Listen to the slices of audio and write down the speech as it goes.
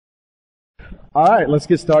All right, let's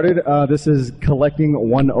get started. This is Collecting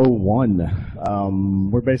 101.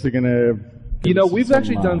 We're basically going to... You know, we've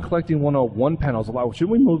actually done Collecting 101 panels a lot.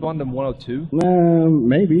 Shouldn't we move on to 102?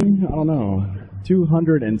 Maybe. I don't know.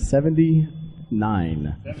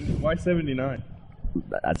 279. Why 79?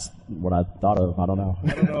 That's what I thought of. I don't know.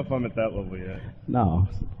 I don't know if I'm at that level yet. No.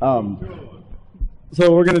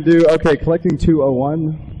 So we're going to do, okay, Collecting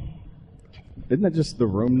 201. Isn't that just the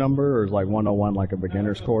room number, or is like 101 like a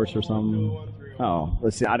beginner's course or something? Oh,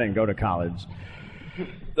 let's see. I didn't go to college.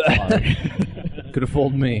 Could have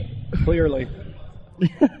fooled me. Clearly.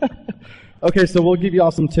 Okay, so we'll give you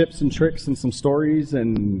all some tips and tricks and some stories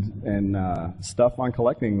and stuff on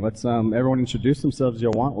collecting. Let's everyone introduce themselves if you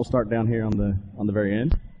want. We'll start down here on the very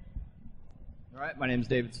end. All right, my name is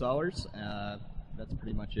David Sollars. That's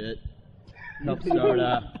pretty much it. Help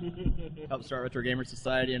start Retro Gamer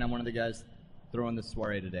Society, and I'm one of the guys throwing this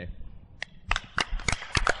soiree today.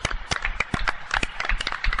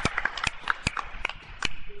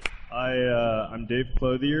 I'm Dave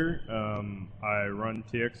Clothier. I run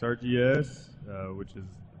TX RGS, which is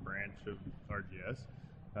a branch of RGS.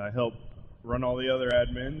 I help run all the other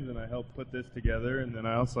admins, and I help put this together. And then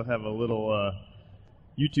I also have a little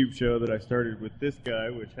YouTube show that I started with this guy,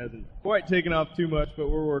 which hasn't quite taken off too much, but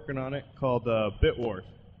we're working on it, called Bit Wars.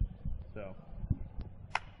 So.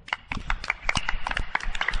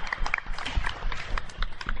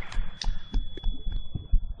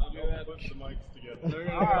 Put the mics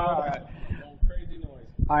together. All right. Crazy noise.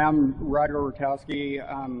 Hi, I'm Ryder Ortowski.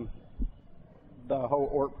 I'm the whole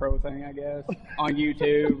Ortpro thing, I guess, on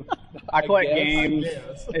YouTube. I collect games.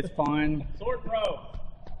 It's fun. Ortpro.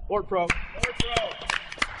 Ortpro.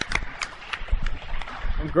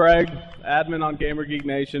 I'm Greg, admin on Gamer Geek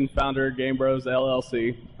Nation, founder of Game Bros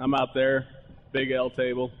LLC. I'm out there, big L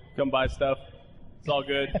table. Come buy stuff. It's all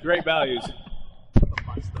good. Great values.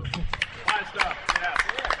 Buy stuff.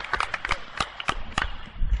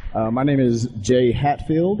 Yeah. My name is Jay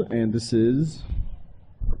Hatfield, and this is...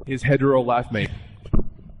 His hetero life mate.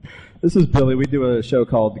 This is Billy. We do a show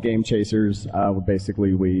called The Game Chasers.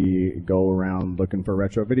 Basically, we go around looking for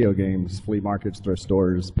retro video games, flea markets, thrift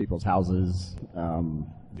stores, people's houses.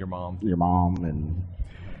 Your mom, and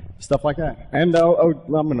stuff like that. And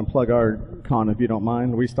I'm going to plug our con if you don't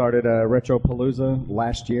mind. We started Retropalooza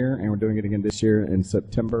last year, and we're doing it again this year in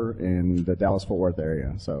September in the Dallas-Fort Worth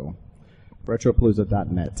area. So,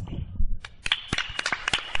 retropalooza.net.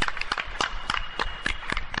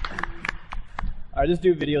 I just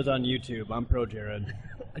do videos on YouTube. I'm Projared.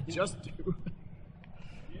 I just do.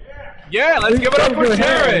 Yeah, let's give it up for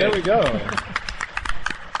Jared. There we go.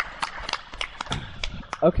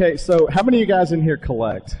 Okay, so how many of you guys in here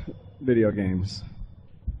collect video games?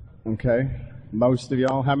 Okay, most of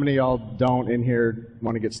y'all. How many of y'all don't in here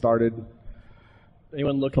want to get started?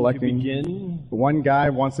 Anyone looking collecting? to begin? One guy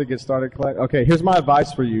wants to get started collect. Okay, here's my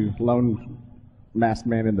advice for you, lone masked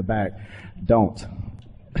man in the back. Don't.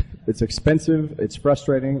 It's expensive. It's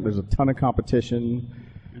frustrating. There's a ton of competition.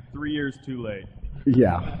 You're 3 years too late.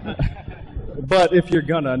 Yeah. But if you're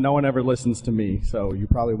gonna, no one ever listens to me, so you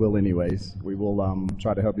probably will anyways. We will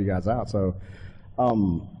try to help you guys out. So,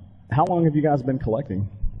 how long have you guys been collecting?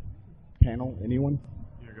 Panel, anyone?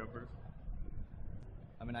 You go first.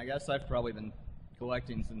 I mean, I guess I've probably been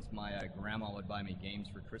collecting since my grandma would buy me games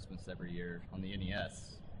for Christmas every year on the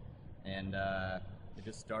NES. And it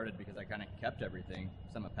just started because I kind of kept everything,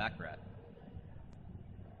 because I'm a pack rat.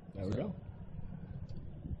 There we go.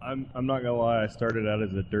 I'm not gonna lie, I started out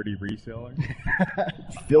as a dirty reseller.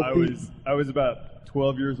 Filthy. I was about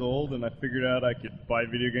 12 years old, and I figured out I could buy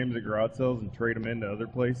video games at garage sales and trade them into other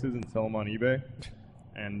places and sell them on eBay.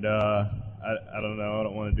 And I don't know, I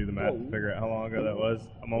don't want to do the math to figure out how long ago that was.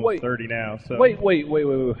 I'm almost 30 now. So Wait.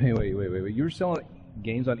 You were selling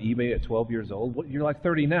games on eBay at 12 years old? What, you're like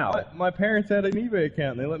 30 now. My parents had an eBay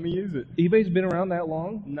account, and they let me use it. eBay's been around that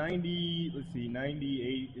long?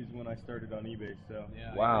 98 is when I started on eBay, so.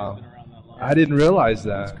 Yeah, wow. been around that long. I didn't realize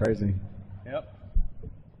that. That's crazy. Yep.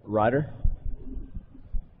 Ryder?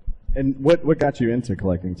 And what got you into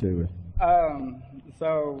collecting too?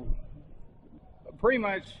 So, pretty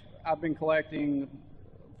much I've been collecting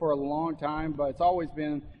for a long time, but it's always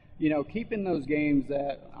been, keeping those games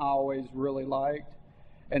that I always really liked.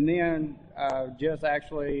 And then just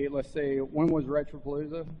actually, let's see, when was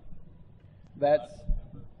Retropalooza? That's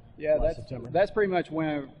September. That's pretty much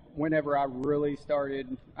whenever I really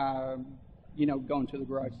started, going to the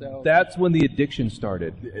garage sale. That's when the addiction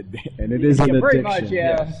started. And it is an addiction. Pretty much,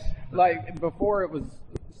 yeah. Yes. Like before, it was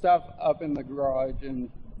stuff up in the garage, and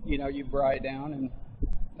you brought it down, and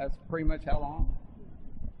that's pretty much how long.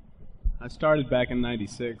 I started back in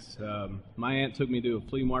 '96. My aunt took me to a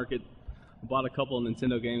flea market I bought a couple of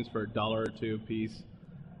Nintendo games for $1 or $2 a piece,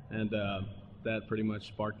 and that pretty much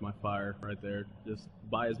sparked my fire right there. Just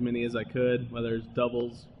buy as many as I could, whether it's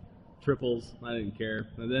doubles, triples, I didn't care.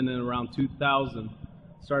 And then in around 2000,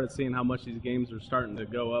 started seeing how much these games were starting to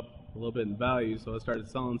go up a little bit in value, so I started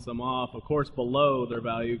selling some off, of course below their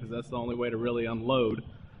value, because that's the only way to really unload.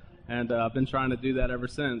 And I've been trying to do that ever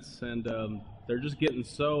since, and they're just getting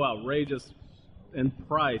so outrageous in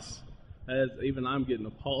price, as even I'm getting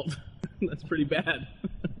appalled. That's pretty bad.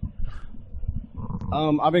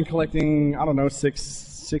 I've been collecting, I don't know,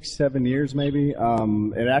 7 years maybe.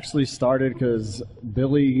 It actually started because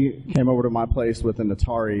Billy came over to my place with an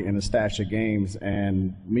Atari and a stash of games,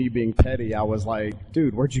 and me being petty, I was like,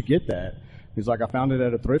 dude, where'd you get that? He's like, I found it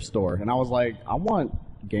at a thrift store. And I was like, I want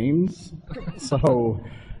games. So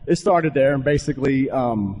it started there, and basically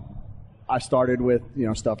I started with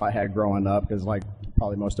stuff I had growing up, because like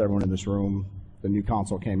probably most everyone in this room, the new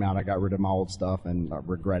console came out, I got rid of my old stuff, and I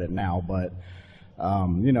regret it now, but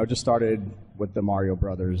just started with the Mario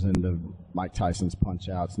Brothers and the Mike Tyson's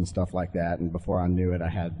Punch-Outs and stuff like that. And before I knew it, I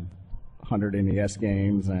had 100 NES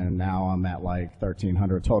games, and now I'm at like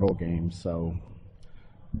 1,300 total games. So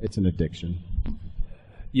it's an addiction.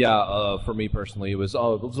 Yeah, for me personally, it was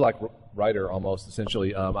like Ryder almost,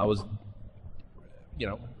 essentially. I was,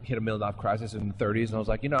 hit a midlife crisis in the 30s, and I was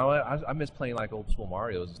like, I miss playing like old school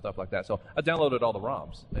Marios and stuff like that. So I downloaded all the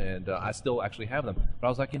ROMs, and I still actually have them. But I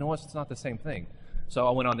was like, it's not the same thing. So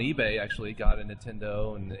I went on eBay, actually, got a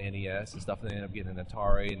Nintendo and the NES and stuff, and then ended up getting an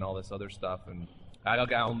Atari and all this other stuff. And I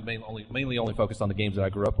got mainly only focused on the games that I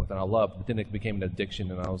grew up with and I loved. But then it became an addiction,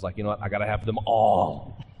 and I was like, I got to have them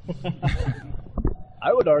all.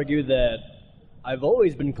 I would argue that I've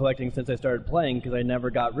always been collecting since I started playing, because I never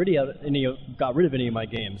got rid of any of my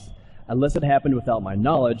games, unless it happened without my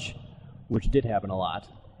knowledge, which did happen a lot.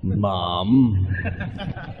 Mom.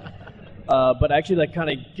 But actually, like, kind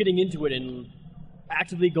of getting into it and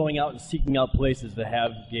actively going out and seeking out places that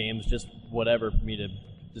have games, just whatever, for me to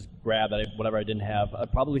just grab whatever I didn't have. I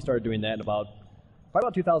probably started doing that in probably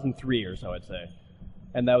about 2003 or so, I'd say.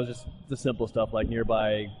 And that was just the simple stuff, like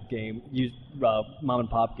nearby mom and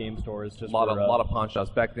pop game stores. Just a lot of pawn shops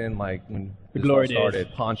back then, like when the this glory all started.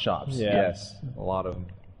 days. Pawn shops, Yeah. Yes, a lot of them.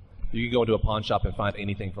 You could go into a pawn shop and find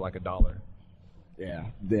anything for like $1. Yeah,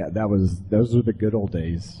 those were the good old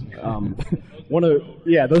days.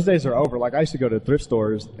 Those days are over. Like, I used to go to thrift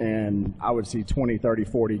stores, and I would see 20, 30,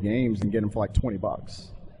 40 games and get them for like $20.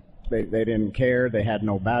 They didn't care. They had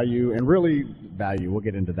no value, and really value. We'll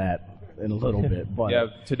get into that in a little bit. But yeah,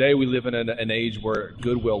 today we live in an age where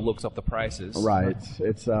Goodwill looks up the prices. Right.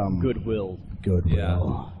 It's Goodwill.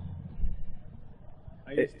 Yeah.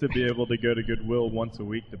 I used to be able to go to Goodwill once a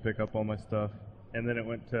week to pick up all my stuff, and then it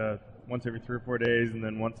went to once every 3 or 4 days, and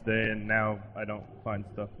then once a day, and now I don't find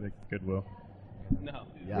stuff at Goodwill. No.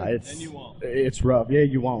 Yeah, and you won't. It's rough. Yeah,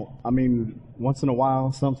 you won't. I mean, once in a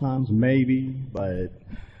while, sometimes, maybe, but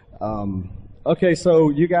okay. So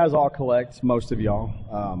you guys all collect, most of y'all.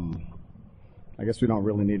 I guess we don't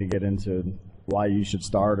really need to get into why you should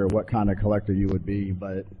start or what kind of collector you would be,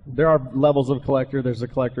 but there are levels of collector. There's a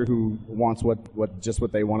collector who wants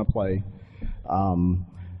what they want to play,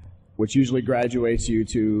 which usually graduates you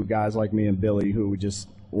to guys like me and Billy who just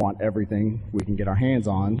want everything we can get our hands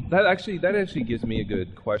on. That actually gives me a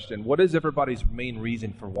good question. What is everybody's main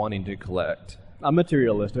reason for wanting to collect? I'm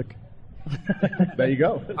materialistic. There you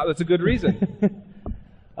go. That's a good reason.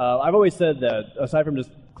 I've always said that aside from just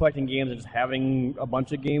collecting games and just having a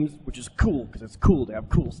bunch of games, which is cool because it's cool to have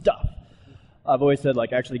cool stuff, I've always said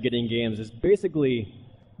like actually getting games is basically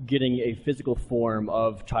getting a physical form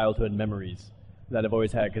of childhood memories that I've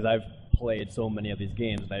always had, because I've played so many of these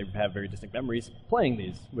games and I have very distinct memories playing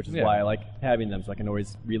these, which is why I like having them, so I can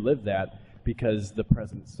always relive that, because the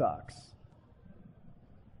present sucks.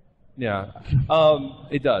 Yeah,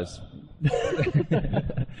 it does.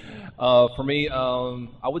 For me,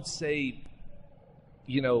 I would say,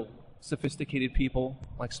 sophisticated people,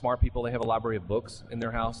 like smart people, they have a library of books in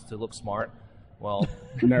their house to look smart. Well,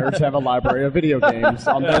 nerds have a library of video games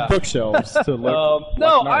on their bookshelves to look.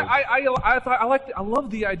 No, like nerds. I love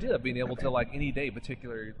the idea of being able to, like, any day,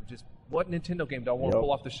 particularly, just what Nintendo game do I want to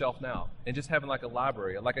pull off the shelf now, and just having like a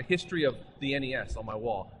library, like a history of the NES on my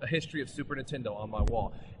wall, a history of Super Nintendo on my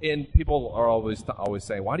wall. And people are always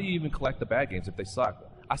saying, why do you even collect the bad games if they suck?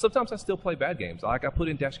 Sometimes I still play bad games. Like I put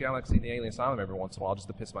in Dash Galaxy and the Alien Asylum every once in a while just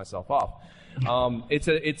to piss myself off.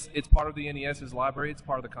 It's part of the NES's library. It's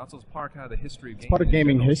part of the console. It's part of kind of the history of gaming. It's part of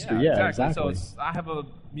gaming history. Yeah, exactly. So I have a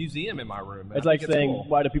museum in my room. It's like saying,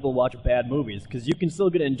 why do people watch bad movies? Because you can still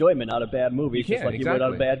get enjoyment out of bad movies, just like you would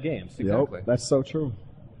out of bad games. Exactly. Yep, that's so true.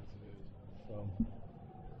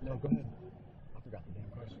 No, go ahead.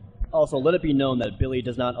 Also, let it be known that Billy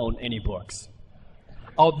does not own any books.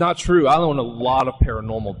 Oh, not true. I own a lot of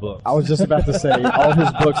paranormal books. I was just about to say, all his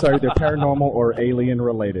books are either paranormal or alien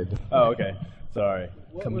related. Oh, okay. Sorry.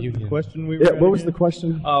 Communion. Question we Yeah, were what was the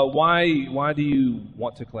question? Why do you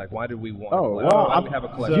want to collect? Why do we want to collect? Well, Why do we have a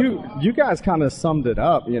collection? you guys kind of summed it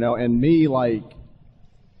up, and me, like,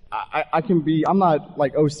 I can be, I'm not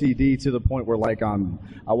like OCD to the point where like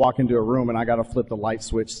I walk into a room and I got to flip the light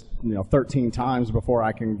switch, 13 times before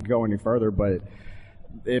I can go any further. But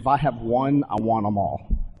if I have one, I want them all,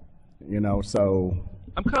 so.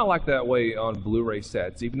 I'm kind of like that way on Blu-ray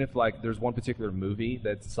sets. Even if like there's one particular movie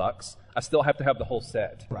that sucks, I still have to have the whole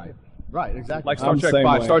set. Right, exactly. Like Star Trek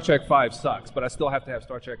 5. Star Trek 5 sucks, but I still have to have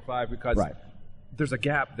Star Trek 5 because there's a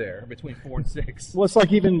gap there between 4 and 6. Well, it's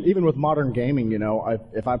like even with modern gaming,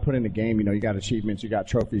 if I put in a game, you got achievements, you got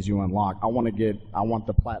trophies you unlock. I want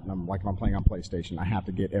the platinum, like if I'm playing on PlayStation, I have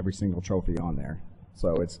to get every single trophy on there.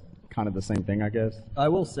 So it's kind of the same thing, I guess. I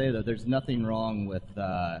will say that there's nothing wrong with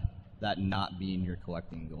that not being your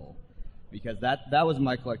collecting goal, because that was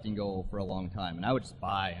my collecting goal for a long time, and I would just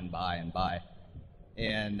buy and buy and buy.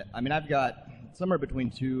 And I mean, I've got somewhere between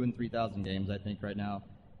 2,000 and 3,000 games, I think, right now.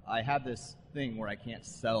 I have this thing where I can't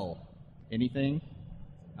sell anything.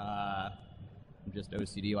 I'm just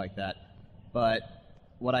OCD like that. But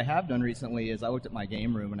what I have done recently is I looked at my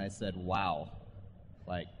game room and I said, wow,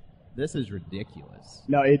 like, this is ridiculous.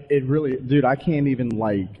 No, it really, dude, I can't even,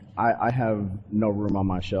 I have no room on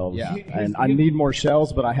my shelves. Yeah. And I need more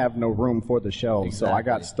shelves, but I have no room for the shelves. Exactly. So I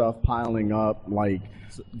got stuff piling up, like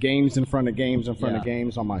games in front of games in front of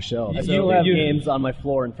games on my shelves. You have games on my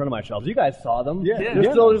floor in front of my shelves. You guys saw them. Yeah.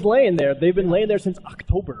 They're still just laying there. They've been laying there since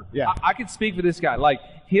October. Yeah. I can speak for this guy. Like,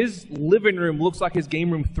 his living room looks like his game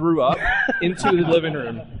room threw up into the living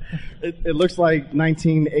room. It looks like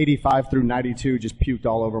 1985 through 92 just puked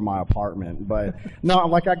all over my apartment. But no,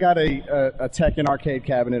 like I got a Tekken arcade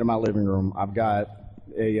cabinet in my living room. I've got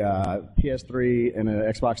a PS3 and an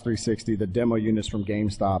Xbox 360, the demo units from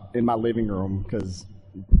GameStop, in my living room because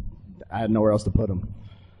I had nowhere else to put them.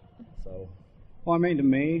 So, Well, I mean, to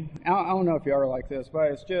me, I don't know if you are like this,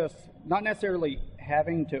 but it's just not necessarily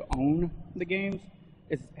having to own the games.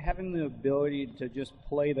 It's having the ability to just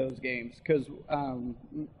play those games. Because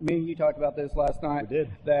me and you talked about this last night. We did.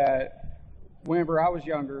 That whenever I was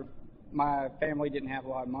younger, my family didn't have a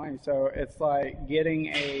lot of money. So it's like getting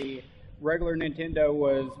a regular Nintendo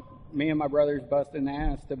was me and my brothers busting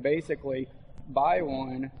ass to basically buy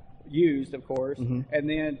one, used, of course, and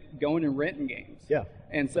then going and renting games. Yeah.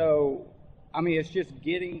 And so, I mean, it's just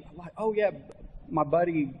getting like, oh yeah, my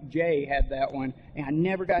buddy Jay had that one, and I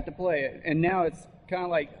never got to play it. And now it's kind of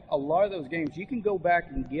like a lot of those games you can go back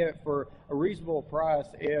and get for a reasonable price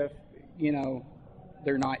if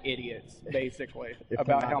they're not idiots, basically,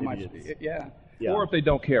 about how much. Yeah. Or if they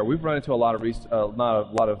don't care. We've run into a lot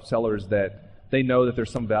of sellers that they know that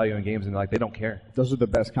there's some value in games and they don't care. Those are the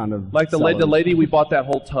best kind of Like the sellers. lady we bought that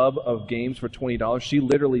whole tub of games for $20. She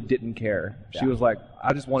literally didn't care. She was like,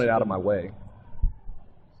 I just want it out of my way.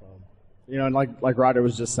 And like Ryder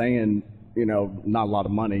was just saying, not a lot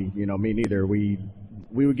of money. Me neither. We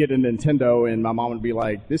would get a Nintendo, and my mom would be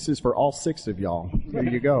like, "This is for all 6 of y'all. There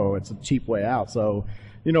you go. It's a cheap way out." So,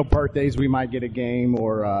 birthdays we might get a game,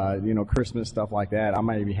 or Christmas stuff like that. I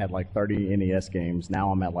maybe had like 30 NES games.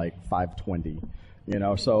 Now I'm at like 520.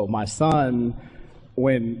 So my son,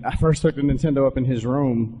 when I first took the Nintendo up in his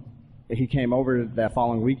room, he came over that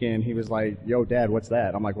following weekend. He was like, "Yo, Dad, what's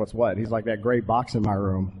that?" I'm like, "What's what?" He's like, "That gray box in my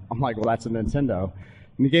room." I'm like, "Well, that's a Nintendo."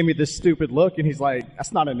 And he gave me this stupid look, and he's like,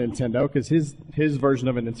 "That's not a Nintendo," because his version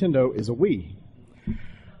of a Nintendo is a Wii.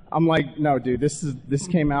 I'm like, "No, dude, this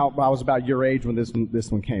came out. I was about your age when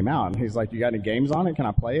this one came out." And he's like, "You got any games on it? Can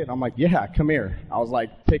I play it?" I'm like, "Yeah, come here." I was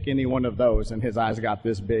like, "Pick any one of those," and his eyes got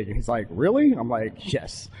this big, and he's like, "Really?" I'm like,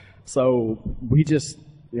 "Yes." So we just,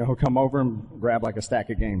 he'll come over and grab like a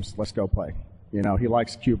stack of games. Let's go play. He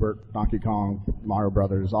likes Q*bert, Donkey Kong, Mario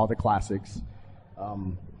Brothers, all the classics.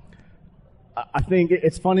 I think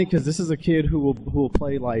it's funny because this is a kid who will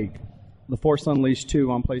play like The Force Unleashed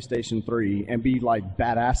 2 on PlayStation 3 and be like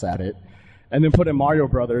badass at it, and then put in Mario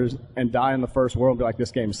Brothers and die in the first world and be like,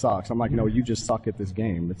 "This game sucks." I'm like, "No, you just suck at this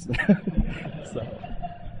game."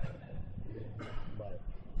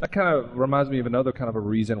 That kind of reminds me of another kind of a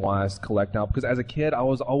reason why I collect now. Because as a kid, I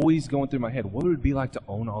was always going through my head, what would it be like to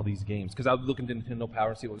own all these games? Because I would look into Nintendo Power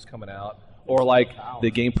and see what was coming out. Or like the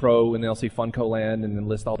Game Pro, and they'll see Funko Land and then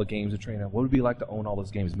list all the games and train out. What would it be like to own all those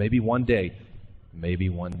games? Maybe one day. Maybe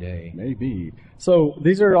one day. Maybe. So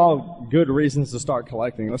these are all good reasons to start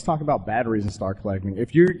collecting. Let's talk about bad reasons to start collecting.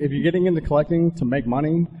 If you're getting into collecting to make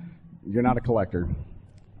money, you're not a collector.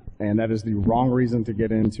 And that is the wrong reason to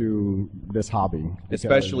get into this hobby.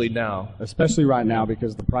 Especially now. Especially right now,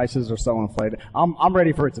 because the prices are so inflated. I'm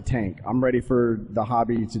ready for it to tank. I'm ready for the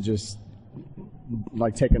hobby to just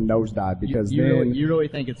like take a nosedive, because you really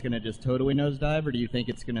think it's going to just totally nosedive, or do you think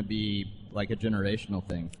it's going to be like a generational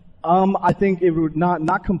thing? I think it would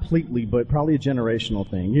not completely, but probably a generational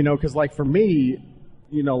thing. You know, because like for me,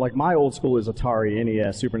 you know, like my old school is Atari,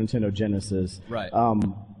 NES, Super Nintendo, Genesis. Right.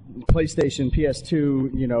 PlayStation,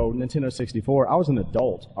 PS2, you know, Nintendo 64. I was an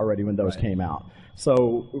adult already when those came out.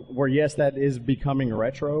 So where yes, that is becoming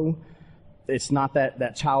retro. It's not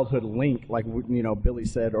that childhood link like, you know, Billy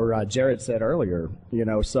said or Jared said earlier. You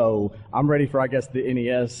know, so I'm ready for, I guess, the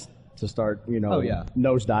NES to start, you know,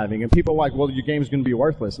 nosediving. And people are like, well, your game's going to be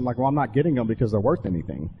worthless. I'm like, well, I'm not getting them because they're worth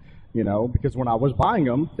anything. You know, because when I was buying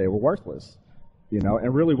them, they were worthless. You know,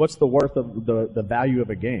 and really, what's the worth of the value of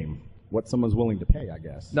a game? What someone's willing to pay, I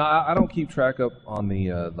guess. No, I don't keep track up on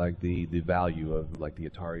the like the value of like the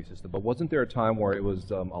Atari system. But wasn't there a time where it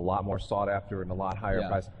was a lot more sought after and a lot higher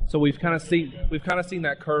price? So we've kind of seen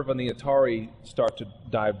that curve on the Atari start to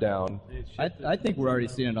dive down. I think we're already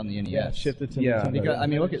seeing it on the NES. Yeah, shifted to Nintendo. Because, I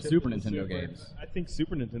mean, look at Super Nintendo games. I think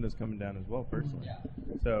Super Nintendo's coming down as well, personally. Yeah.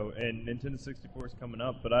 So, and Nintendo 64 is coming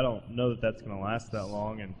up, but I don't know that that's going to last that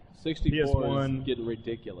long. And 64 PS1 is getting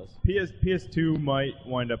ridiculous. PS2 might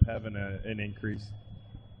wind up having an increase.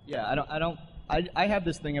 Yeah, I have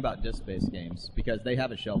this thing about disc-based games because they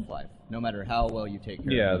have a shelf life, no matter how well you take care of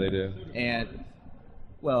them. Yeah, they do. And,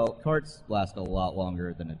 well, carts last a lot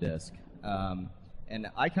longer than a disc. And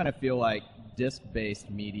I kind of feel like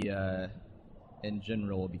disc-based media in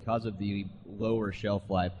general, because of the lower shelf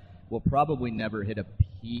life, will probably never hit a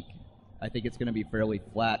peak. I think it's going to be fairly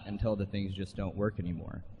flat until the things just don't work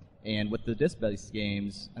anymore. And with the disc-based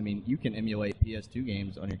games, I mean, you can emulate PS2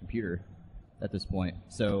 games on your computer at this point.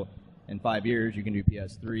 So in 5 years, you can do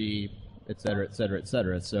PS3, et cetera, et cetera, et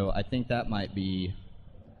cetera. So I think that might be...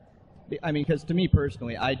 I mean, because to me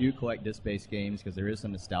personally, I do collect disc-based games because there is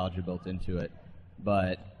some nostalgia built into it.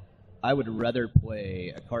 But I would rather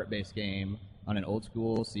play a cart-based game on an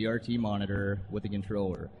old-school CRT monitor with a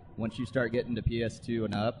controller. Once you start getting to PS2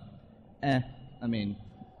 and up, I mean...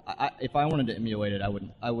 if I wanted to emulate it,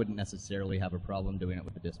 I wouldn't necessarily have a problem doing it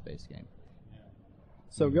with a disc-based game.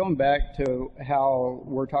 So going back to how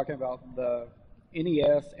we're talking about the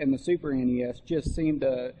NES and the Super NES just seem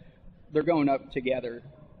to, they're going up together,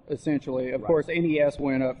 essentially. Of course, NES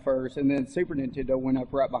went up first, and then Super Nintendo went up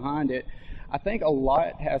right behind it. I think a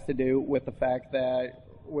lot has to do with the fact that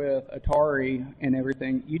with Atari and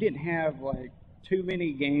everything, you didn't have like too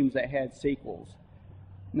many games that had sequels.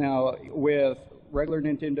 Now, with regular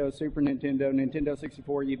Nintendo, Super Nintendo, Nintendo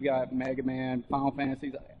 64, you've got Mega Man, Final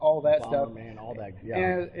Fantasy, all that stuff. Man, all that, yeah.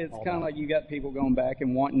 And it's kind of like you got people going back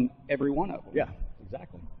and wanting every one of them. Yeah,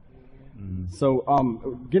 exactly. So,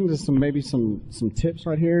 getting to some tips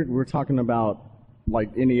right here. We're talking about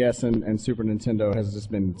like NES and Super Nintendo has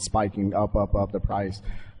just been spiking up the price.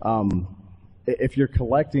 If you're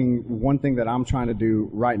collecting, one thing that I'm trying to do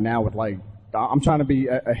right now with I'm trying to be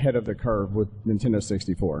ahead of the curve with Nintendo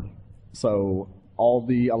 64. So a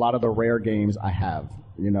lot of the rare games I have,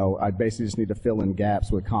 you know, I basically just need to fill in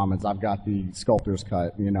gaps with commons. I've got the Sculptor's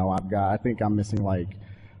Cut, you know, I think I'm missing like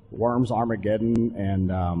Worms Armageddon,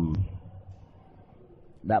 and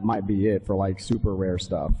that might be it for like super rare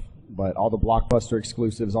stuff. But all the Blockbuster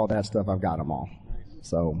exclusives, all that stuff, I've got them all.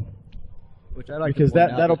 So, which I like because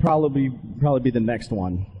that'll probably be the next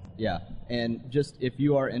one. Yeah, and just if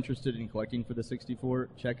you are interested in collecting for the 64,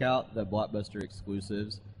 check out the Blockbuster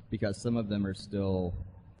exclusives, because some of them are still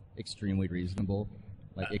extremely reasonable.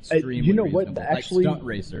 Like extremely you know reasonable. what? Actually, like Stunt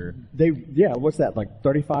Racer. What's that? Like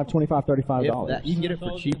 $25 You can get it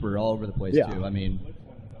for cheaper all over the place too. I mean,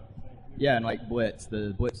 yeah, and like Blitz,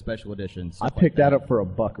 the Blitz Special Edition. I picked that up for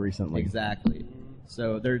 $1 recently. Exactly.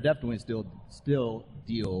 So there are definitely still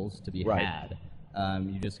deals to be had.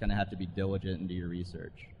 You just kind of have to be diligent and do your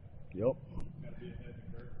research. Yep.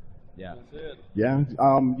 Yeah. That's it. Yeah.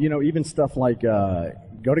 You know, even stuff like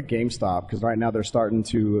go to GameStop, because right now they're starting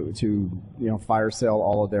to fire sale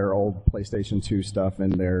all of their old PlayStation 2 stuff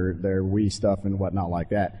and their Wii stuff and whatnot like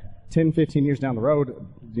that. 10, 15 years down the road,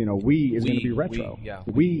 you know, Wii is going to be retro.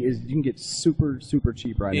 Wii is, you can get super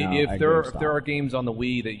cheap right now. If there are games on the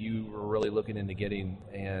Wii that you were really looking into getting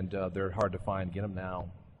and they're hard to find, get them now.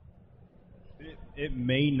 It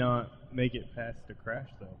may not make it past the crash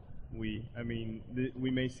though. We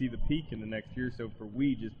may see the peak in the next year or so for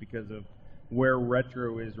Wii, just because of where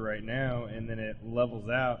retro is right now, and then it levels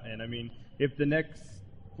out. And I mean, if the next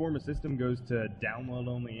form of system goes to download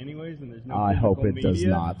only anyways, and there's no I hope physical it does media,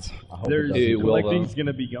 not. I hope there's it doesn't. collecting's going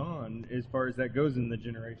to be gone as far as that goes in the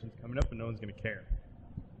generations coming up, and no one's going to care.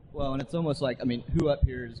 Well, and it's almost like, I mean, who up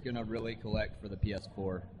here is going to really collect for the PS4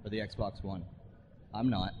 or the Xbox One? I'm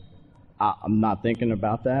not. I'm not thinking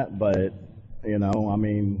about that, but, you know, I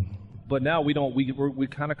mean... But now we don't. We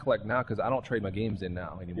kind of collect now because I don't trade my games in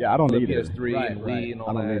now anymore. Yeah, I don't For the either. PS3 Right, and Wii right. and all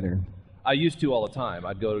I don't that. either. I used to all the time.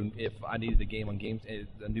 I'd go if I needed a game on games,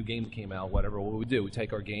 a new game came out, whatever. What we do? We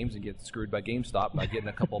take our games and get screwed by GameStop by getting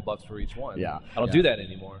a couple of bucks for each one. Yeah. I don't do that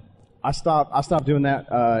anymore. I stopped doing that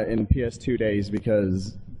in PS2 days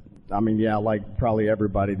because, I mean, yeah, like probably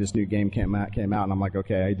everybody, this new game came out, and I'm like,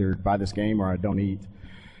 okay, I either buy this game or I don't eat.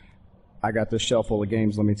 I got this shelf full of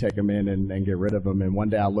games, let me take them in and get rid of them. And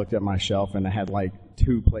one day I looked at my shelf and I had like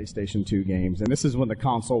 2 PlayStation 2 games. And this is when the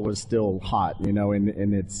console was still hot, you know,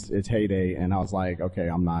 in its heyday. And I was like, okay,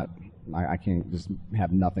 I can't just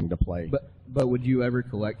have nothing to play. But would you ever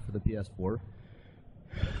collect for the PS4?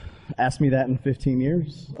 Ask me that in 15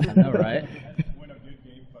 years. I know, right? When a good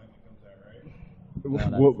game finally comes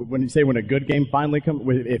out, right? When you say when a good game finally comes,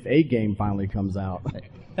 if a game finally comes out.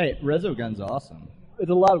 Hey, Resogun's awesome. It's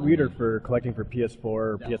a lot weirder for collecting for PS4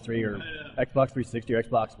 or PS3 or Xbox 360 or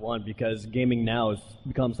Xbox One because gaming now has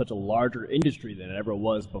become such a larger industry than it ever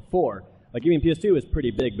was before. Like, even PS2 is pretty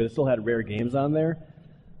big, but it still had rare games on there.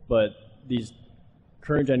 But these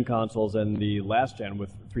current-gen consoles and the last gen with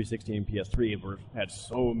 360 and PS3 had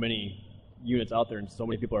so many units out there and so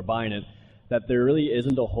many people are buying it that there really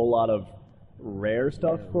isn't a whole lot of rare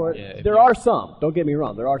stuff for it. Yeah, there are some, don't get me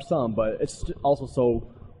wrong, there are some, but it's also so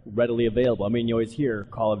readily available. I mean, you always hear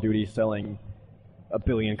Call of Duty selling 1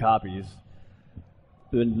 billion copies,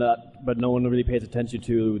 but no one really pays attention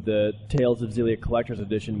to the Tales of Xillia Collector's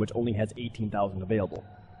Edition, which only has 18,000 available.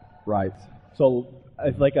 Right. So,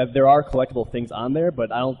 there are collectible things on there,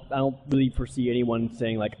 but I don't really foresee anyone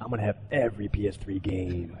saying like, I'm gonna have every PS3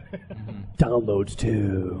 game, downloads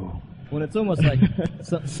too. When it's almost like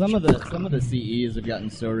some of the CEs have gotten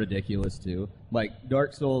so ridiculous too. Like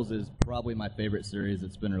Dark Souls is probably my favorite series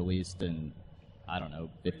that's been released in, I don't know,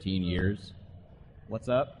 15 years. What's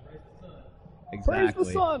up? Exactly. Praise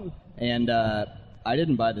the sun. And I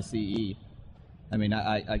didn't buy the CE. I mean,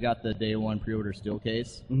 I got the day one pre-order steel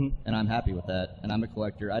case, and I'm happy with that. And I'm a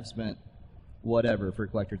collector. I've spent whatever for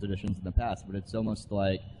collector's editions in the past, but it's almost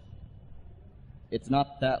like it's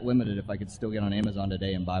not that limited if I could still get on Amazon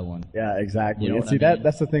today and buy one. Yeah, exactly. You know And what see, I mean?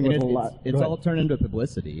 that's the thing And with a lot. It's Go ahead. all turned into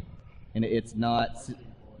publicity, and it's not.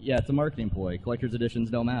 Yeah, it's a marketing ploy. Collector's editions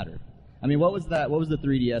don't matter. I mean, what was that? What was the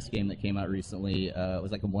 3DS game that came out recently? It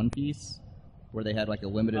was like a One Piece, where they had like a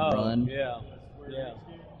limited run. Yeah.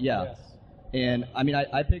 Yeah. And I mean,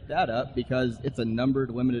 I picked that up because it's a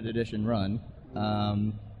numbered limited edition run.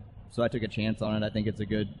 So I took a chance on it. I think it's a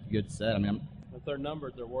good set. I mean, If they're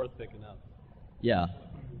numbered, they're worth picking up. yeah.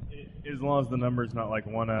 As long as the number's not like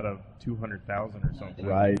 1 out of 200,000 or something.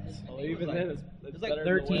 Right. Well, even then, it's It was like better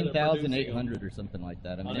than the way they're producing 13,800 or something like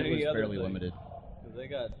that. I mean, on it any was other fairly thing. limited. 'Cause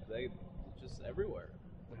they just everywhere.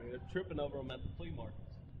 I mean, they're tripping over them at the flea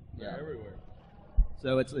markets. They're Yeah. everywhere.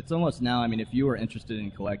 So it's almost now. I mean, if you were interested in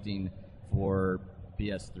collecting for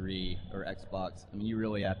PS3 or Xbox, I mean, you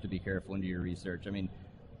really have to be careful and do your research. I mean,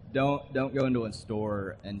 don't go into a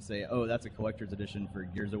store and say, oh, that's a collector's edition for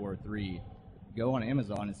Gears of War 3. Go on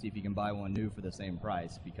Amazon and see if you can buy one new for the same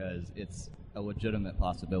price, because it's a legitimate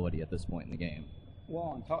possibility at this point in the game.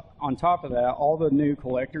 Well, on top of that, all the new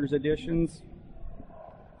collector's editions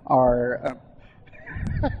are.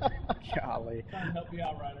 Golly. Trying to help you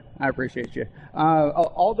out, Ryder. I appreciate you.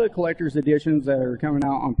 All the collector's editions that are coming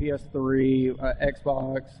out on PS3,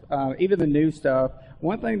 Xbox, even the new stuff,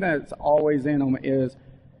 one thing that's always in them is,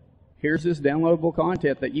 here's this downloadable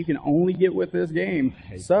content that you can only get with this game.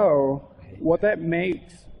 So what that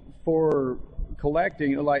makes for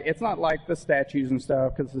collecting, like, it's not like the statues and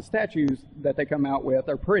stuff, because the statues that they come out with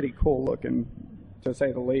are pretty cool looking, to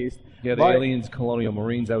say the least. Yeah, the But- aliens, colonial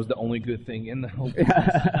marines. That was the only good thing in the whole.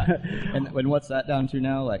 And what's that down to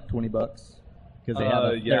now? Like $20? Because they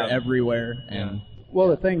have yeah. they're everywhere. And Well,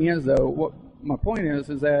 the thing is, though, what my point is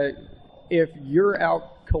that if you're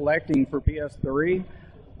out collecting for PS3,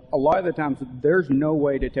 a lot of the times there's no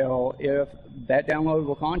way to tell if that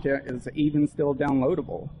downloadable content is even still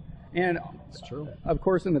downloadable. And It's true. of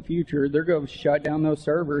course, in the future, they're going to shut down those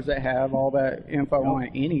servers that have all that info on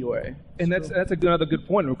it anyway. And that's another good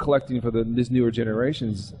point of collecting for this newer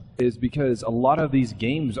generations, is because a lot of these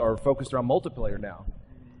games are focused around multiplayer now.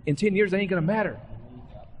 In 10 years, they ain't gonna matter.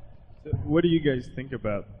 So what do you guys think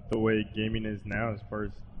about the way gaming is now, as far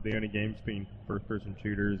as the only games being first-person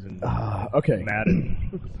shooters and Okay.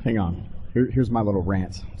 Madden? Hang on. Here's my little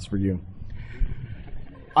rant. It's for you.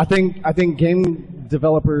 I think game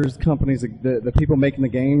developers, companies, the people making the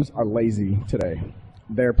games are lazy today.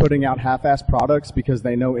 They're putting out half-assed products because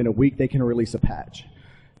they know in a week they can release a patch.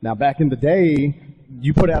 Now, back in the day,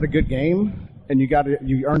 you put out a good game and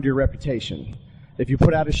you earned your reputation. If you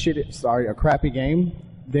put out a crappy game,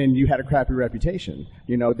 then you had a crappy reputation.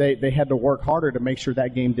 You know, they had to work harder to make sure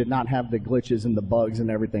that game did not have the glitches and the bugs and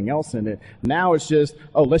everything else in it. Now it's just,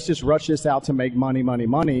 let's just rush this out to make money.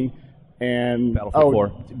 And Battlefield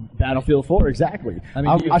 4. Battlefield 4, exactly. I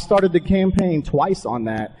mean, I started the campaign twice on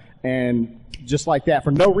that, and just like that,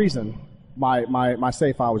 for no reason, my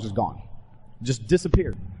save file was just gone, just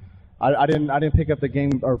disappeared. I didn't pick up the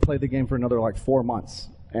game or play the game for another like 4 months,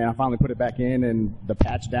 and I finally put it back in, and the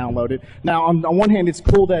patch downloaded. Now, on one hand, it's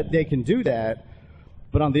cool that they can do that,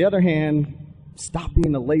 but on the other hand, stop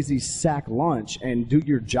being a lazy sack lunch and do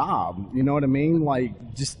your job. You know what I mean?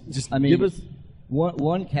 Like, just give us.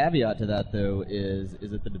 One caveat to that, though, is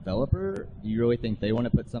it the developer? Do you really think they want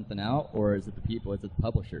to put something out, or is it the people? Is it the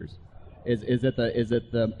publishers? Is it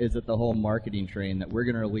the whole marketing train that we're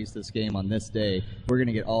going to release this game on this day? We're going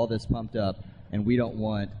to get all this pumped up, and we don't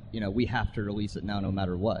want, we have to release it now no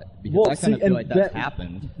matter what. Because I kind of feel like that's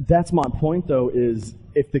happened. That's my point, though, is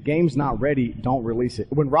if the game's not ready, don't release it.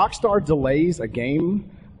 When Rockstar delays a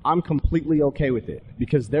game, I'm completely okay with it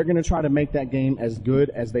because they're going to try to make that game as good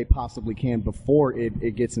as they possibly can before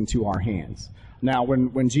it gets into our hands. Now, when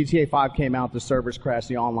GTA 5 came out, the servers crashed,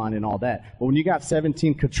 the online and all that. But when you got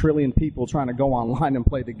 17 quadrillion people trying to go online and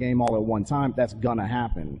play the game all at one time, that's going to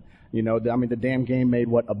happen. You know, I mean, the damn game made,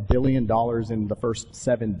 $1 billion in the first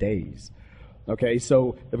 7 days. Okay,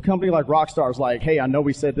 so if a company like Rockstar is like, hey, I know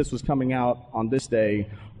we said this was coming out on this day,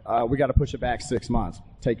 we got to push it back 6 months.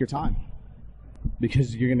 Take your time.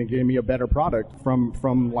 Because you're going to give me a better product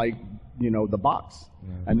from like, the box.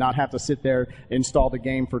 And not have to sit there, install the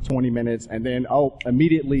game for 20 minutes, and then,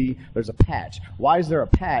 immediately there's a patch. Why is there a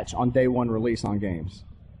patch on day one release on games?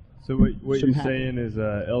 So what you're saying is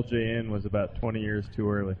LJN was about 20 years too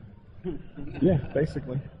early. Yeah,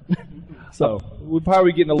 basically. So we're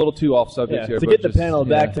probably getting a little too off subject here. To get the panel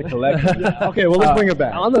back to collecting. Okay, well, let's bring it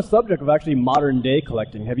back. On the subject of actually modern day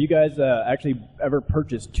collecting, have you guys actually ever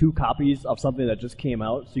purchased 2 copies of something that just came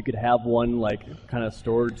out so you could have one like kind of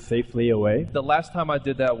stored safely away? The last time I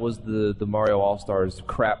did that was the Mario All-Stars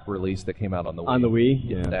crap release that came out on the Wii. On the Wii?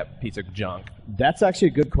 Yeah. That piece of junk. That's actually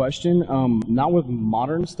a good question. Not with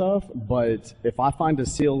modern stuff, but if I find a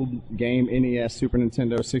sealed game, NES, Super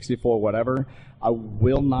Nintendo, 64, whatever, I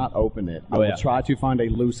will not open it. I will try to find a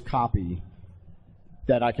loose copy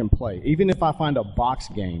that I can play. Even if I find a box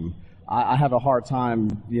game, I have a hard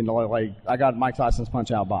time, like I got Mike Tyson's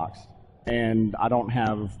Punch-Out box, and I don't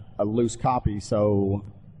have a loose copy, so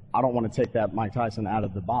I don't want to take that Mike Tyson out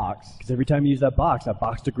of the box. Because every time you use that box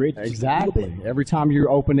degrades. Exactly. Every time you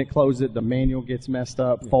open it, close it, the manual gets messed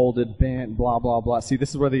up, folded, bent, blah, blah, blah. See, this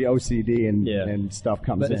is where the OCD and stuff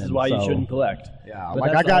comes in. But this is why you shouldn't collect. Yeah, but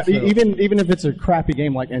like I got, even if it's a crappy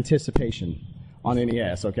game like Anticipation on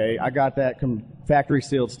NES, okay? I got that factory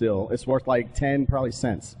sealed still. It's worth like 10 probably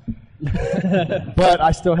cents. But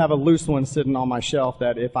I still have a loose one sitting on my shelf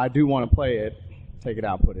that if I do want to play it, take it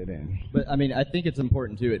out, put it in. But I mean, I think it's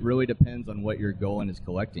important too. It really depends on what your goal is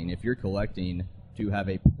collecting. If you're collecting to have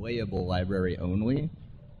a playable library only,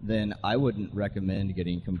 then I wouldn't recommend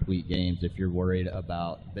getting complete games if you're worried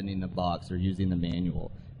about bending the box or using the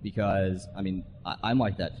manual. Because, I mean, I'm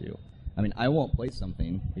like that too. I mean, I won't play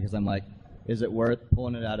something because I'm like, is it worth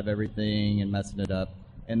pulling it out of everything and messing it up?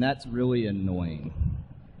 And that's really annoying.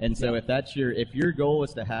 And so if your goal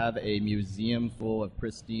is to have a museum full of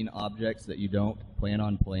pristine objects that you don't plan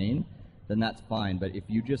on playing, then that's fine. But if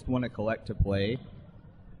you just want to collect to play,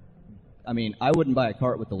 I mean, I wouldn't buy a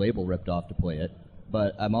cart with the label ripped off to play it,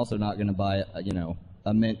 but I'm also not going to buy,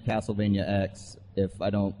 a mint Castlevania X if I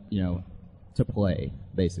don't, to play,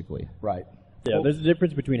 basically. Right. Yeah, there's a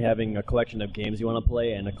difference between having a collection of games you want to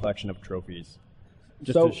play and a collection of trophies.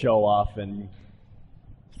 Just to show off and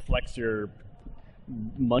flex your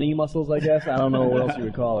money muscles, I guess. I don't know what else you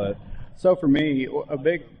would call it. So for me, a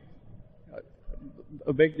big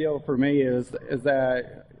deal for me is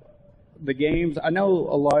that the games, I know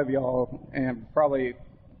a lot of y'all, and probably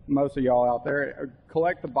most of y'all out there,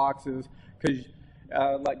 collect the boxes because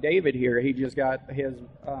like David here, he just got his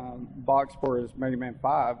box for his Mega Man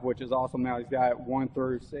 5, which is awesome. Now he's got 1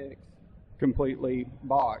 through 6 completely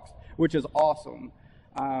boxed, which is awesome.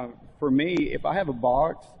 For me, if I have a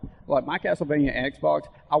box, like my Castlevania X box,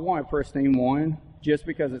 I want a pristine one just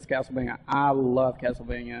because it's Castlevania. I love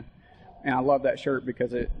Castlevania, and I love that shirt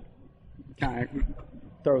because it kind of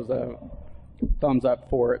throws a thumbs up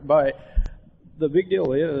for it. But the big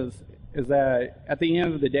deal is that at the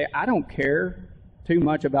end of the day, I don't care too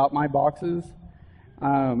much about my boxes.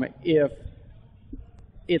 If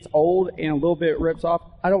it's old and a little bit rips off,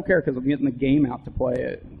 I don't care because I'm getting the game out to play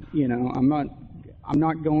it. You know, I'm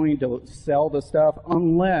not going to sell the stuff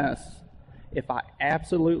unless if I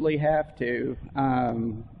absolutely have to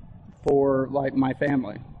for like my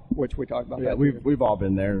family, which we talked about. Yeah, we've all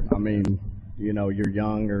been there. I mean, you know, you're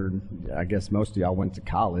young, or I guess most of y'all went to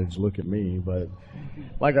college. Look at me, but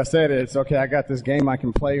like I said, it's okay. I got this game I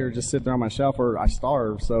can play, or just sit there on my shelf, or I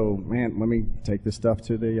starve. So, man, let me take this stuff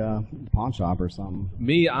to the pawn shop or something.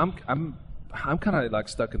 Me, I'm kind of like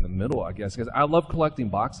stuck in the middle, I guess, because I love collecting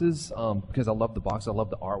boxes because I love the box, I love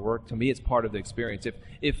the artwork. To me, it's part of the experience.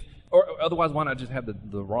 Or otherwise, why not just have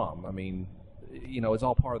the ROM? I mean, you know, it's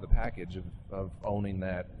all part of the package of owning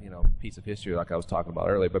that, you know, piece of history like I was talking about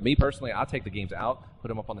earlier. But me personally, I take the games out, put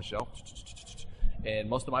them up on the shelf, and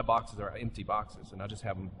most of my boxes are empty boxes, and I just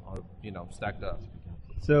have them, you know, stacked up.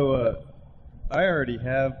 So I already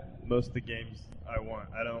have most of the games I want.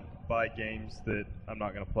 I don't buy games that I'm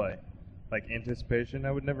not going to play. Like Anticipation,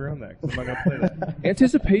 I would never own that because I'm not going to play that.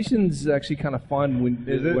 Anticipation's actually kind of fun when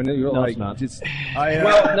you're like, just.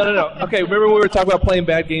 Well, no. Okay, remember when we were talking about playing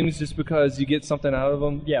bad games just because you get something out of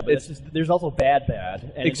them? Yeah, but there's also bad.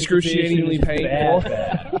 And excruciatingly painful.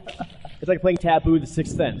 Bad. It's like playing Taboo: The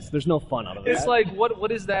Sixth Sense. There's no fun out of that. It's like,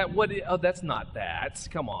 what is that? Oh, that's not that.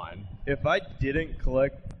 Come on. If I didn't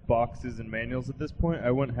collect boxes and manuals at this point,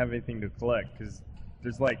 I wouldn't have anything to collect because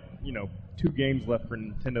there's like, you know, 2 games left for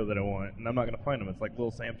Nintendo that I want, and I'm not going to find them. It's like Little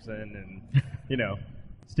Samson and, you know,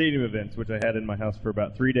 Stadium Events, which I had in my house for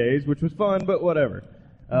about 3 days, which was fun, but whatever.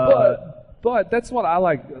 But that's what I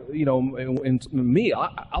like, you know, and me,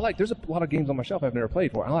 I like, there's a lot of games on my shelf I've never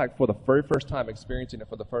played for. I like for the very first time experiencing it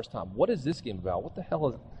for the first time. What is this game about? What the hell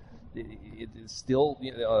is it? It's still,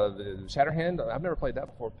 you know, the Shatterhand? I've never played that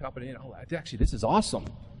before. Popping in, oh, actually, this is awesome,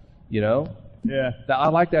 you know? Yeah. I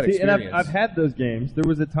like that experience. And I've had those games. There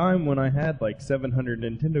was a time when I had like 700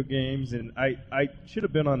 Nintendo games, and I should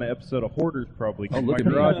have been on the episode of Hoarders probably because my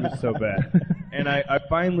garage was so bad. And I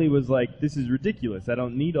finally was like, this is ridiculous. I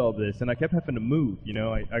don't need all this. And I kept having to move. You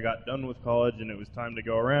know, I got done with college, and it was time to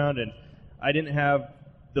go around, and I didn't have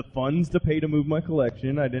the funds to pay to move my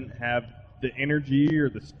collection. I didn't have the energy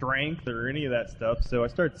or the strength or any of that stuff. So I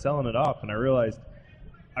started selling it off, and I realized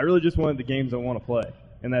I really just wanted the games I want to play,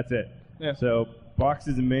 and that's it. Yeah. So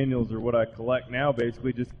boxes and manuals are what I collect now,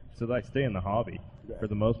 basically, just so that I stay in the hobby for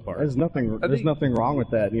the most part. There's nothing wrong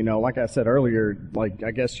with that. You know, like I said earlier, like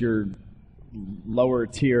I guess your lower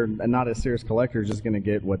tier and not as serious collector is just going to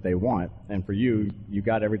get what they want. And for you, you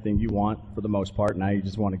got everything you want for the most part. Now you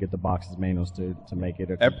just want to get the boxes and manuals to make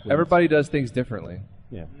it a complete. Everybody does things differently.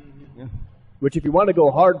 Yeah. Which, if you want to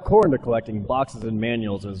go hardcore into collecting, boxes and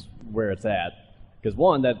manuals is where it's at. Because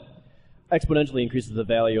one, that exponentially increases the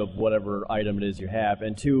value of whatever item it is you have,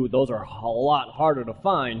 and 2, those are a lot harder to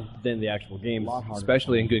find than the actual games,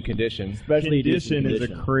 especially in good condition. Condition is a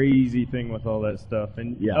crazy thing with all that stuff,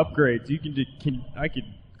 and upgrades. You I could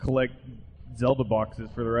collect Zelda boxes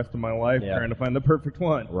for the rest of my life trying to find the perfect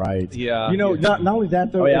one. Right. Yeah. You know, not only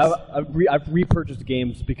that though. I've repurchased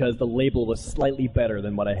games because the label was slightly better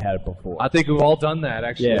than what I had before. I think we've all done that,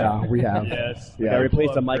 actually. Yeah, we have. Yes. I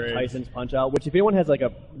replaced a Mike Tyson's Punch-Out, which if anyone has like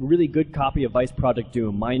a really good copy of Vice Project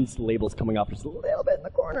Doom, mine's label's coming off just a little bit in the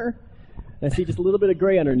corner. And I see just a little bit of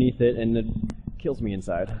gray underneath it, and it kills me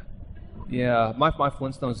inside. Yeah, my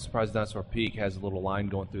Flintstones Surprise Dinosaur Peak has a little line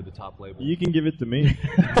going through the top label. You can give it to me.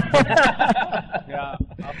 Yeah,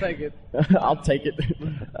 I'll take it. I'll take it.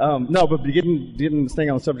 No, but staying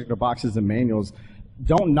on the subject of boxes and manuals,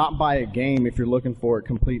 don't not buy a game if you're looking for it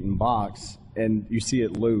complete in box and you see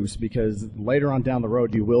it loose, because later on down the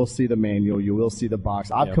road you will see the manual, you will see the box.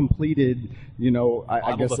 I've completed, you know,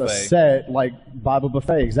 I guess Buffet. a set like Bible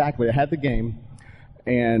Buffet. Exactly. I had the game,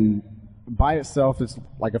 and by itself, it's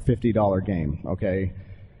like a $50 game, okay?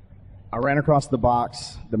 I ran across the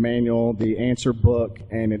box, the manual, the answer book,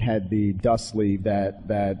 and it had the dust sleeve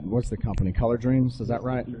that what's the company? Color Dreams, is that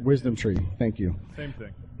right? Wisdom Tree, thank you. Same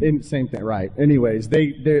thing. Same thing, right. Anyways,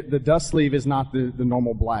 the dust sleeve is not the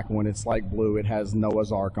normal black one. It's like blue. It has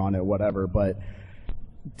Noah's Ark on it, whatever. But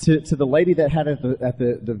to the lady that had it at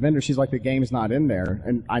the vendor, she's like, the game's not in there.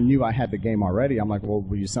 And I knew I had the game already. I'm like, well,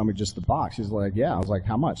 will you sell me just the box? She's like, yeah. I was like,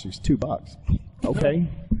 how much? She's $2. Okay,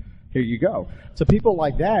 here you go. So people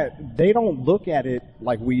like that, they don't look at it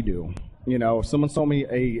like we do. You know, someone sold me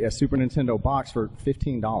a Super Nintendo box for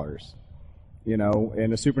 $15. You know,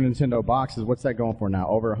 and a Super Nintendo box is, what's that going for now?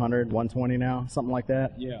 Over 100, 120 now? Something like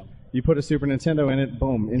that? Yeah. You put a Super Nintendo in it,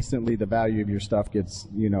 boom, instantly the value of your stuff gets,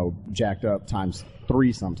 jacked up times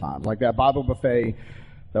 3 sometimes. Like that Bible buffet,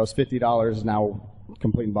 that was $50, now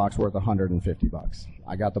complete in box worth $150.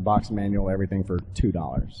 I got the box manual, everything for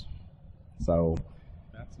 $2. So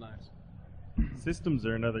That's nice. Systems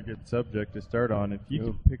are another good subject to start on. If you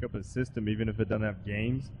can pick up a system, even if it doesn't have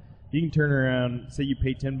games, you can turn around, say you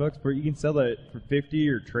pay $10 for it, you can sell it for $50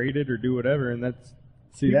 or trade it or do whatever, and that's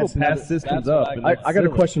people pass systems up. I got a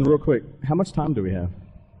question real quick. How much time do we have?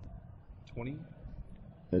 20?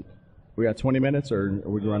 We got 20 minutes, or are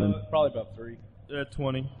we running? Probably about 3.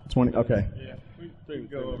 20. 20, okay. Yeah, we can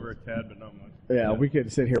go over a tad, but not much. Yeah, we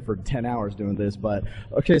could sit here for 10 hours doing this, but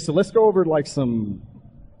okay, so let's go over like some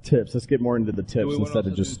tips. Let's get more into the tips instead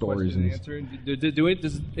of just stories.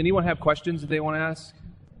 Does anyone have questions that they want to ask?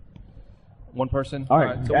 One person? All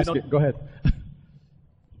right, so ask it. Go ahead.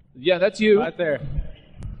 Yeah, that's you. Right there.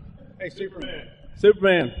 Hey, Superman.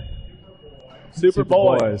 Superman.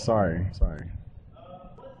 Superboy. Sorry.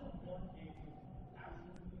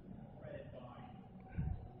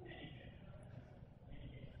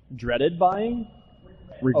 Dreaded buying?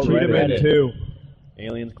 Cheetahman 2.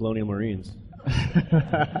 Aliens, Colonial Marines.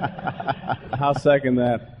 I'll second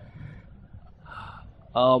that.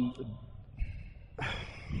 I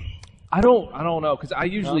don't know, because I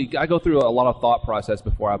go through a lot of thought process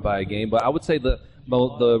before I buy a game, but I would say the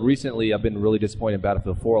recently I've been really disappointed in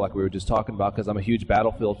Battlefield 4, like we were just talking about, because I'm a huge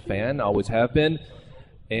Battlefield fan, I always have been,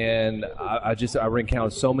 and I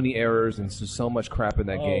encountered so many errors and so much crap in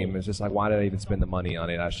that game. It's just like, why did I even spend the money on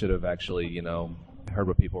it? I should have actually, heard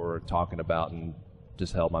what people were talking about and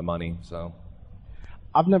just held my money. So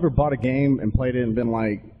I've never bought a game and played it and been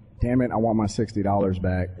like, damn it, I want my $60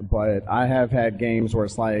 back. But I have had games where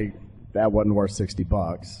it's like, that wasn't worth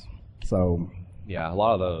 $60. So yeah, a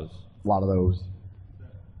lot of those.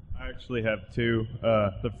 I actually have 2.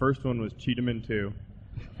 The first one was Cheetahman 2.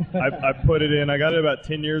 I put it in. I got it about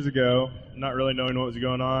 10 years ago, not really knowing what was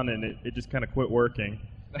going on, and it just kind of quit working.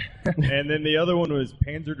 And then the other one was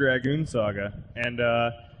Panzer Dragoon Saga. And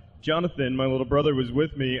Jonathan, my little brother, was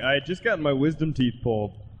with me. I had just gotten my wisdom teeth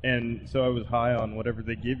pulled, and so I was high on whatever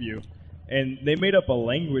they give you. And they made up a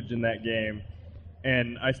language in that game,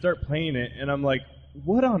 and I start playing it, and I'm like,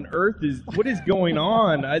 what on earth what is going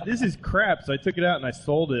on? This is crap. So I took it out and I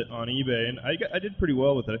sold it on eBay, and I did pretty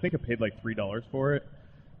well with it. I think I paid like $3 for it.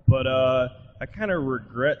 But I kind of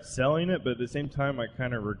regret selling it, but at the same time, I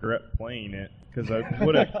kind of regret playing it, because I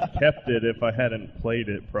would have kept it if I hadn't played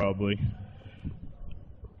it, probably.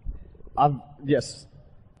 Yes.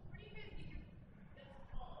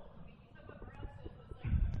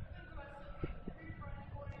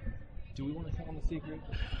 Do we want to tell them the secret?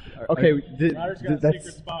 Okay, Ryder's got a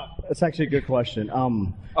secret spot. that's actually a good question.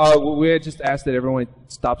 We had just asked that everyone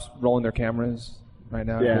stops rolling their cameras right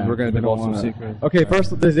now. Yeah, we're going to divulge some wanna- secrets. Okay,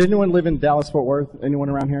 first, does anyone live in Dallas-Fort Worth? Anyone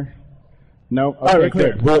around here? No? Okay, we're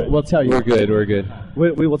clear. good. We'll tell you. We're good.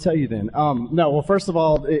 We will tell you then. No, well, first of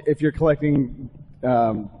all, if you're collecting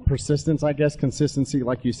persistence, I guess, consistency,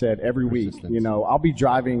 like you said, every week, I'll be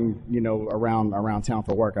driving, around town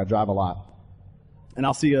for work. I drive a lot. And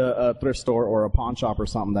I'll see a thrift store or a pawn shop or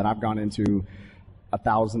something that I've gone into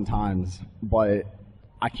 1,000 times, but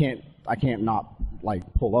I can't not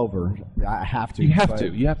like pull over. I have to. You have to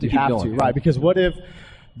keep going. Right? Because what if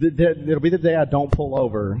it'll be the day I don't pull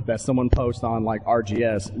over that someone posts on like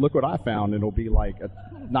RGS, look what I found, and it'll be like a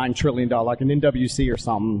 $9 trillion, like an NWC or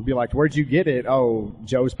something. Be like, where'd you get it? Oh,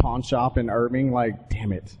 Joe's pawn shop in Irving. Like,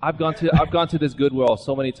 damn it. I've gone to this Goodwill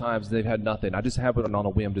so many times. They've had nothing. I just happened on a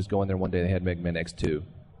whim just go in there one day. They had Mega Man X2.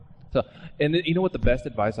 So, and you know what the best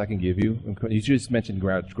advice I can give you? You just mentioned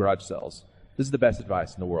garage sales. This is the best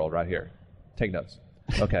advice in the world right here. Take notes.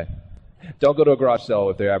 Okay. Don't go to a garage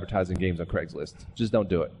sale if they're advertising games on Craigslist. Just don't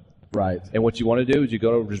do it. Right. And what you want to do is you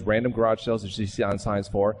go to just random garage sales that you see on signs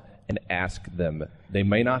for and ask them. They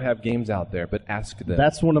may not have games out there, but ask them.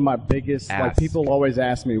 That's one of my biggest, like Ask. people always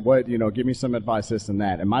ask me, give me some advice, this and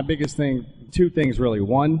that. And my biggest thing, 2 things really.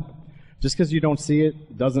 One, just because you don't see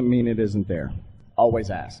it doesn't mean it isn't there.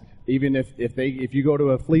 Always ask. Even if you go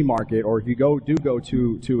to a flea market or if you go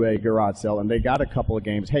to a garage sale and they got a couple of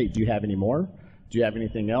games, hey, do you have any more? Do you have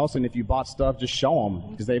anything else? And if you bought stuff, just show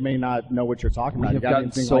them, because they may not know what you're talking about. We've You got gotten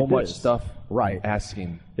anything so like much this? stuff Right.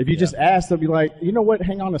 asking. If you just ask, they'll be like, you know what,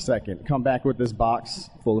 hang on a second. Come back with this box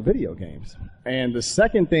full of video games. And the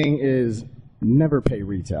second thing is never pay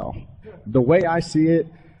retail. The way I see it,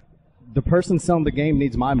 the person selling the game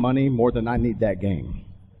needs my money more than I need that game.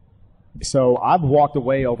 So I've walked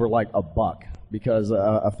away over like $1 because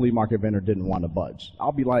a flea market vendor didn't want to budge.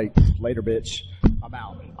 I'll be like, later, bitch. I'm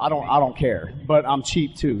out. I don't care. But I'm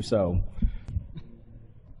cheap too, so.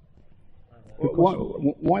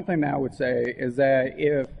 One thing that I would say is that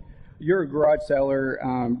if you're a garage seller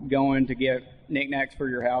going to get knickknacks for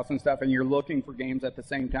your house and stuff, and you're looking for games at the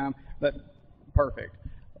same time, that's perfect.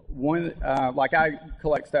 Like I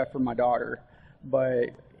collect stuff for my daughter, but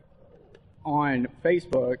on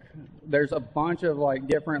Facebook, there's a bunch of like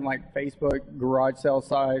different like Facebook garage sale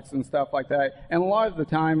sites and stuff like that. And a lot of the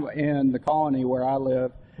time in the colony where I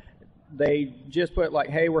live, they just put like,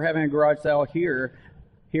 hey, we're having a garage sale here.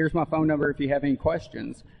 Here's my phone number if you have any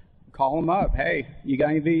questions. Call them up. Hey, you got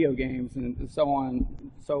any video games, and so on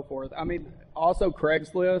and so forth. I mean, also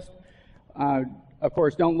Craigslist. Of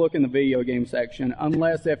course, don't look in the video game section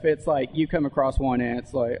unless if it's like you come across one and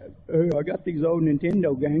it's like, oh, I got these old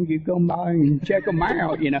Nintendo games. You come by and check them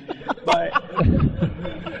out, you know. But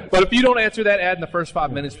if you don't answer that ad in the first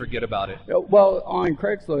 5 minutes, forget about it. Well, on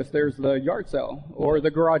Craigslist, there's the yard sale or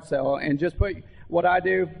the garage sale, and just put what I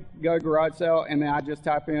do, go to garage sale, and then I just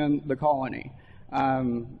type in the colony.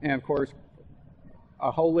 And of course,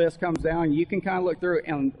 a whole list comes down. You can kind of look through it,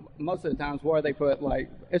 and most of the times where they put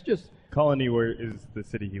like, it's just Colony, where is the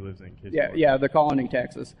city he lives in? Yeah, the Colony,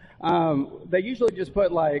 Texas. They usually just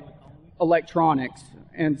put like electronics,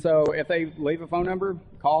 and so if they leave a phone number,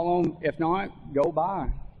 call them. If not, go by.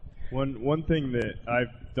 One thing that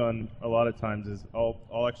I've done a lot of times is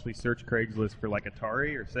I'll actually search Craigslist for like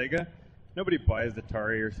Atari or Sega. Nobody buys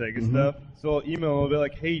Atari or Sega stuff, so I'll email them and be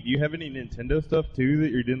like, hey, do you have any Nintendo stuff too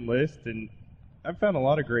that you didn't list? And I've found a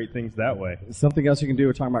lot of great things that way. Something else you can do,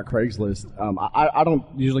 we're talking about Craigslist. I don't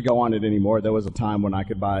usually go on it anymore. There was a time when I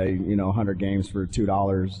could buy 100 games for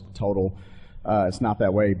 $2 total. It's not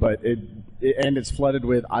that way, but and it's flooded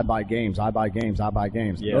with I buy games. Yeah,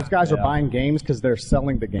 those guys are buying games because they're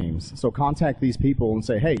selling the games. So contact these people and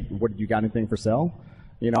say, hey, what, you got anything for sale?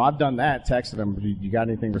 I've done that, texted them, you got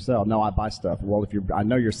anything for sale? No, I buy stuff. Well, I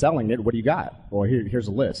know you're selling it, what do you got? Well, here's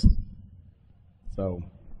a list. So,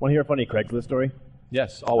 want to hear a funny Craigslist story?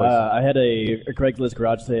 Yes, always. I had a Craigslist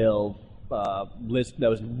garage sale list that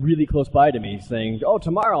was really close by to me saying, oh,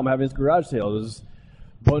 tomorrow I'm having this garage sale. There's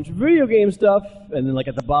a bunch of video game stuff. And then like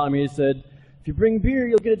at the bottom he said, if you bring beer,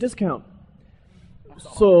 you'll get a discount.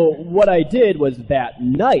 So what I did was that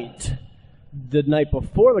night, the night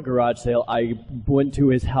before the garage sale, I went to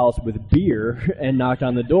his house with beer and knocked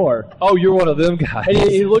on the door. Oh, you're one of them guys. And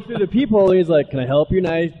he looked through the people and he's like, can I help you? And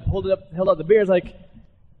I held out the beer. He's like,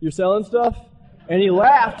 you're selling stuff? And he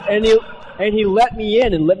laughed and he let me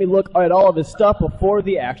in and let me look at all of his stuff before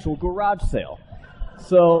the actual garage sale.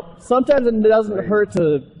 So sometimes it doesn't hurt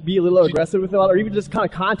to be a little aggressive with it, or even just kind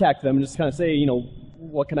of contact them and just kind of say,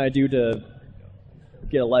 what can I do to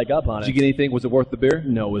get a leg up on it? Did you get anything? Was it worth the beer?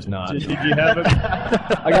 No, it was not. Did you have it?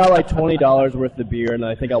 I got like $20 worth of beer, and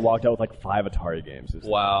I think I walked out with like 5 Atari games.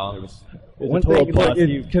 Wow. It was a total plus.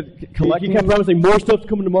 He kept promising more stuff's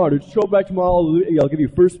coming tomorrow. Just show up back tomorrow. I'll give you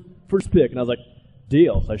first pick. And I was like,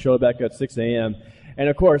 deal. So I showed back at 6 a.m. And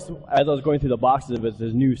of course, as I was going through the boxes of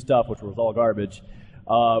his new stuff, which was all garbage,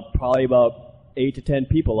 probably about 8 to 10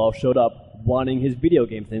 people all showed up wanting his video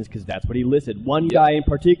game things because that's what he listed. One guy in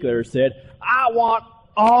particular said, I want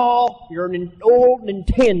all your old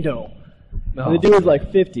Nintendo. No. And the dude was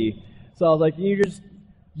like 50. So I was like,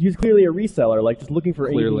 he's clearly a reseller, like just looking for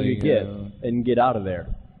anything you get and get out of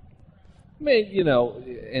there. I mean,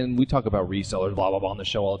 and we talk about resellers, blah, blah, blah, on the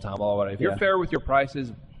show all the time, blah, blah, blah. If you're fair with your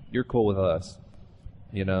prices, you're cool with us.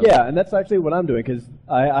 Yeah, and that's actually what I'm doing, because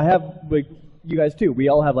I have, like, you guys too, we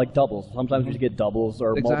all have like doubles. Sometimes we just get doubles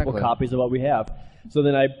or multiple copies of what we have. So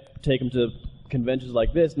then I take them to conventions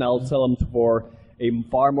like this, and I'll sell them for a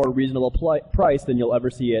far more reasonable price than you'll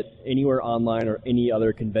ever see it anywhere online or any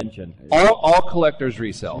other convention. All collectors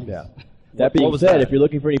resell. Yeah. That being said, if you're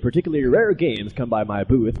looking for any particularly rare games, come by my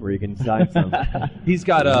booth where you can sign some. He's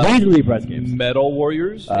got reasonably priced games. Metal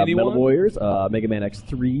Warriors. Anyone? Metal Warriors, Mega Man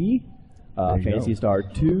X3, Phantasy Star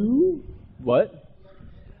 2. What?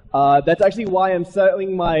 That's actually why I'm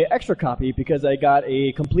selling my extra copy, because I got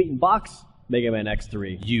a complete in box Mega Man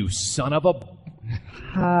X3. You son of a.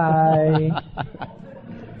 Hi.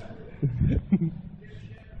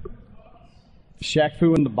 Shaq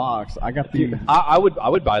Fu in the box. I got the. I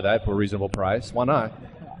would buy that for a reasonable price. Why not?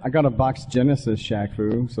 I got a box Genesis Shaq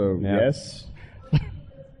Fu, so yes.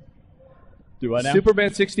 Do I now?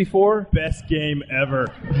 Superman 64? Best game ever.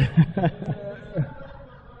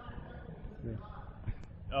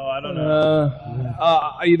 Oh, I don't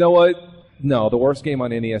know. You know what? No, the worst game on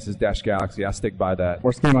NES is Dash Galaxy. I stick by that.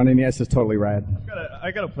 Worst game on NES is totally rad. I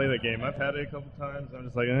gotta play that game. I've had it a couple times. I'm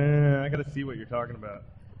just like, I gotta see what you're talking about.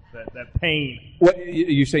 That pain. What,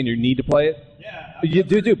 you're saying you need to play it? Yeah. You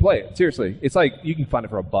do play it. Seriously. It's like you can find it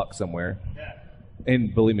for $1 somewhere. Yeah.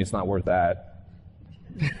 And believe me, it's not worth that.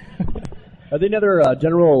 Are there any other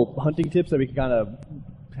general hunting tips that we can kind of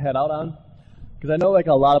head out on? Because I know like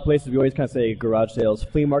a lot of places we always kind of say garage sales.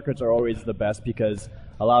 Flea markets are always the best because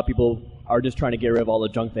a lot of people are just trying to get rid of all the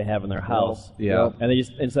junk they have in their house. Yeah. And they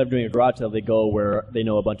just, instead of doing a garage sale, they go where they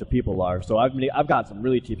know a bunch of people are. So I've got some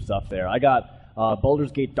really cheap stuff there. I got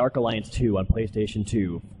Baldur's Gate Dark Alliance 2 on PlayStation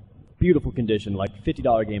 2. Beautiful condition, like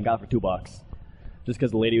 $50 game, got it for $2. Just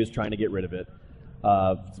because the lady was trying to get rid of it.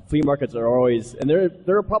 Flea markets are always, and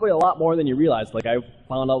there are probably a lot more than you realize. Like I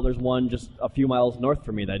found out there's one just a few miles north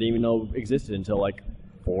from me that I didn't even know existed until like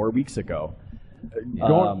 4 weeks ago.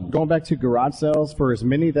 Going back to garage sales, for as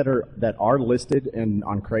many that are listed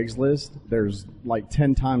on Craigslist, there's like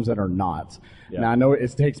 10 times that are not. Yeah. Now I know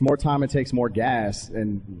it takes more time, it takes more gas,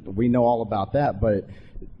 and we know all about that. But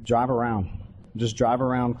drive around. Just drive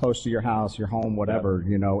around close to your house, your home, whatever,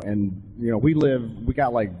 you know. And you know, we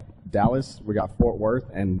got like Dallas, we got Fort Worth,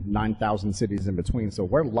 and 9,000 cities in between. So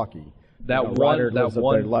we're lucky. Ryder lives up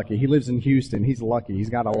there, lucky. He lives in Houston. He's lucky. He's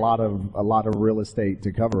got a lot of real estate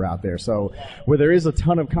to cover out there. So where there is a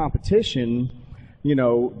ton of competition, you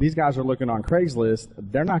know, these guys are looking on Craigslist.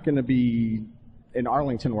 They're not going to be in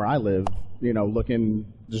Arlington where I live, you know,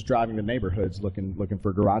 just driving the neighborhoods looking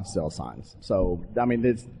for garage sale signs. So I mean,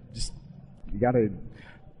 it's just you got to.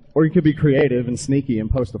 Or you could be creative and sneaky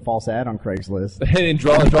and post a false ad on Craigslist. And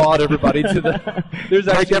draw out everybody to the... There's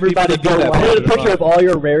actually everybody people that do put a that. picture of all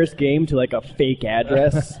your rarest game to like a fake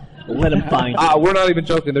address. Let them find it. We're not even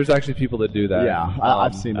joking. There's actually people that do that. Yeah,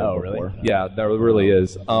 I've seen that before. Really? Yeah, there really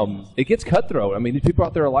is. It gets cutthroat. I mean, these people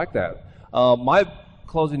out there are like that. My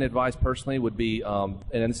closing advice personally would be, and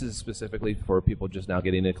this is specifically for people just now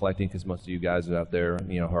getting into collecting, because most of you guys out there,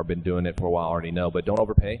 you know, who have been doing it for a while already know, but don't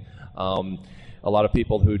overpay. A lot of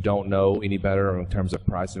people who don't know any better in terms of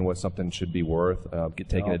price and what something should be worth get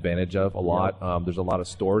taken advantage of a lot. There's a lot of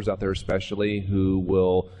stores out there especially who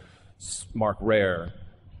will mark rare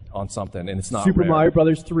on something, and it's not Super rare. Mario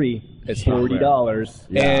Brothers 3. It's $40.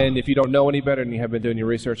 Yeah. And if you don't know any better and you have been doing your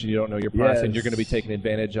research and you don't know your price, Yes. and you're going to be taken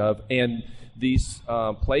advantage of. And these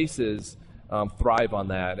places thrive on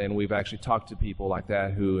that, and we've actually talked to people like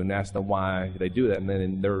that and asked them why they do that, and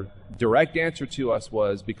then their direct answer to us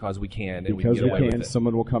was because we can, and we can get away with it.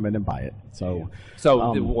 Someone will come in and buy it. So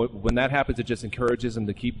when that happens, it just encourages them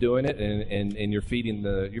to keep doing it, and you're feeding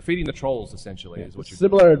the trolls essentially is what you're doing.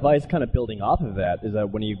 Similar advice, kind of building off of that, is that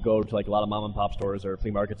when you go to like a lot of mom and pop stores or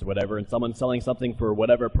flea markets or whatever, and someone's selling something for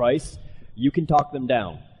whatever price, you can talk them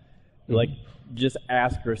down. Like, just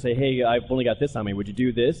ask or say, hey, I've only got this on me. Would you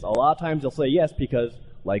do this? A lot of times they'll say yes because,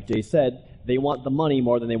 like Jay said, they want the money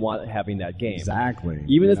more than they want having that game. Exactly.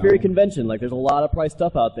 Even this very convention, like there's a lot of price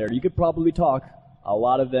stuff out there. You could probably talk a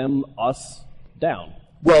lot of them, us, down.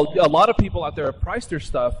 Well, a lot of people out there price their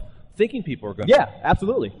stuff thinking people are going to. Yeah,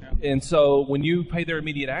 absolutely. And so when you pay their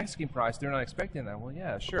immediate asking price, they're not expecting that. Well,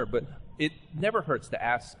 yeah, sure. But it never hurts to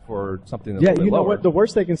ask for something that's a little bit you know lower. what? The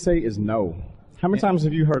worst they can say is no. How many times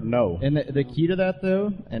have you heard no? And the key to that,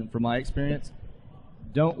 though, and from my experience,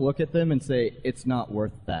 don't look at them and say, it's not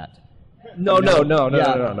worth that. No.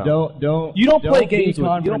 Don't You don't play be games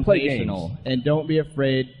with- you don't play confrontational, games. and don't be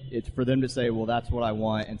afraid it's for them to say, well, that's what I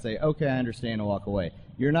want, and say, okay, I understand, and walk away.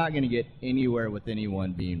 You're not going to get anywhere with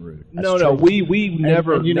anyone being rude. No, we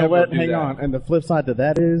never. And you know never what? do Hang that. on. And the flip side to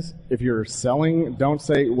that is, if you're selling, don't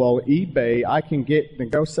say, "Well, eBay, I can get." Then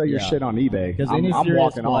go sell your Yeah. shit on eBay. Because I'm any serious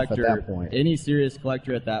walking off collector, at that point. any serious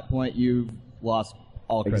collector at that point, you've lost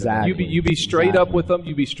all credibility. Exactly. You be straight up Exactly. with them.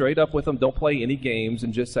 You be straight up with them. Don't play any games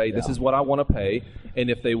and just say, this is what I want to pay.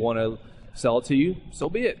 And if they want to sell it to you, so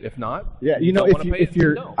be it. If not, Yeah, you know, don't wanna pay if it,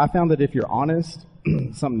 you're, no. I found that if you're honest,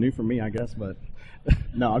 something new for me, I guess, but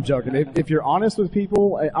no, I'm joking. If you're honest with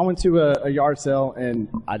people, I went to a yard sale and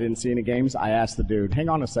I didn't see any games. I asked the dude, hang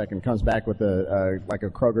on a second, comes back with like a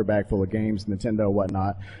Kroger bag full of games, Nintendo,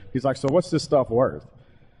 whatnot. He's like, so what's this stuff worth?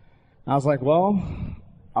 I was like,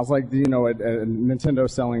 you know, a Nintendo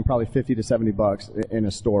selling probably $50 to $70 in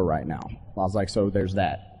a store right now. I was like, so there's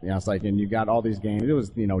that. You know, it's like, and you got all these games. It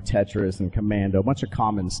was, you know, Tetris and Commando, a bunch of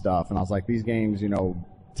common stuff. And I was like, these games, you know,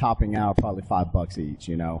 topping out probably $5 each,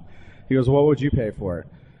 you know. He goes, what would you pay for it?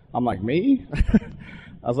 I'm like, me?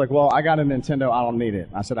 I was like, well, I got a Nintendo. I don't need it.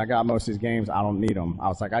 I said, I got most of these games. I don't need them. I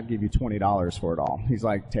was like, I'd give you $20 for it all. He's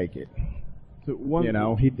like, take it. So one You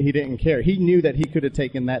know, he didn't care. He knew that he could have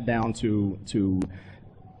taken that down to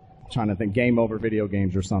trying to think game over video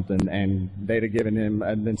games or something, and they'd have given him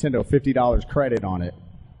a Nintendo $50 credit on it.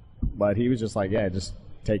 But he was just like, yeah, just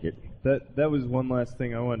take it. That was one last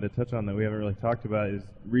thing I wanted to touch on that we haven't really talked about is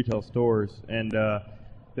retail stores. And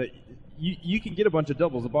that you can get a bunch of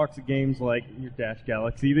doubles, a box of games like your Dash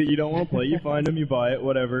Galaxy that you don't want to play. You find them, you buy it,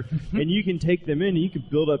 whatever, and you can take them in and you can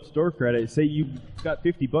build up store credit. Say you got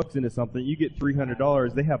 $50 into something, you get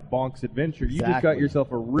 $300. They have Bonk's Adventure. You just got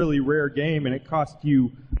yourself a really rare game, and it cost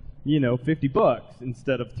you, $50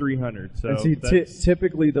 instead of $300. So and see,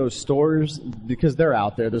 typically those stores, because they're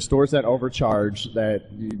out there, the stores that overcharge, that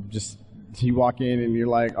you walk in and you're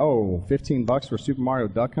like, oh, $15 for Super Mario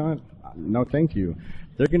Duck Hunt? No, thank you.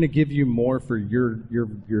 They're going to give you more for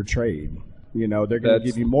your trade. They're going to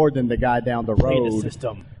give you more than the guy down the road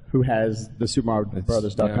who has the Super Mario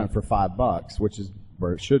Brothers Duck Hunt for $5, which is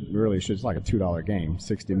where it should. It's like a $2 game.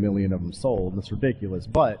 60 million of them sold. That's ridiculous.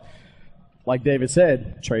 But like David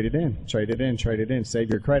said, trade it in, save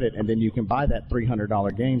your credit, and then you can buy that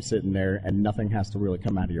 $300 game sitting there, and nothing has to really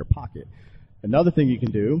come out of your pocket. Another thing you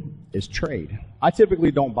can do is trade. I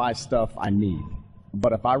typically don't buy stuff I need.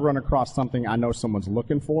 But if I run across something I know someone's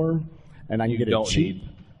looking for, and I can get it cheap,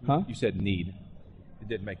 You said need. It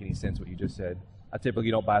didn't make any sense what you just said. I typically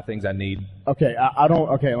don't buy things I need. Okay, I don't.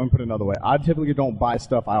 Okay, let me put it another way. I typically don't buy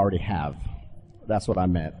stuff I already have. That's what I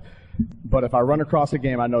meant. But if I run across a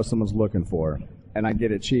game I know someone's looking for, and I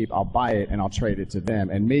get it cheap, I'll buy it and I'll trade it to them.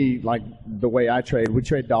 And me, like the way I trade, we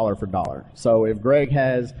trade dollar for dollar. So if Greg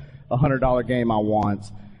has a $100 game I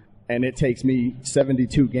want, and it takes me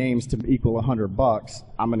 72 games to equal $100,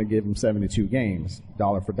 I'm going to give him 72 games,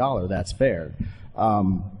 dollar for dollar. That's fair.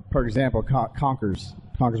 For example, Conker's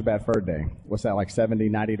Bad Fur Day. What's that, like $70,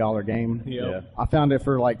 $90 game? Yeah. I found it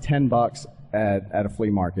for like $10 at a flea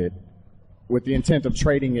market with the intent of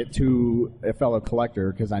trading it to a fellow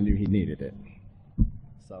collector because I knew he needed it.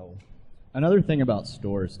 So, another thing about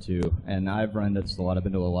stores too, and I've run this a lot. I've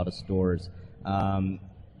been to a lot of stores.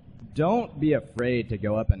 Don't be afraid to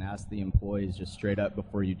go up and ask the employees just straight up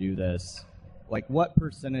before you do this, like, what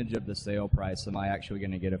percentage of the sale price am I actually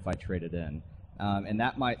going to get if I trade it in? And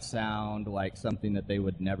that might sound like something that they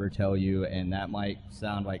would never tell you, and that might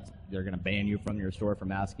sound like they're going to ban you from your store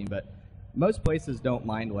from asking, but most places don't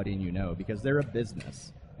mind letting you know because they're a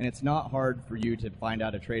business. And it's not hard for you to find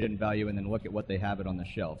out a trade-in value and then look at what they have it on the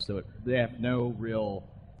shelf. So they have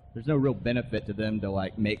there's no real benefit to them to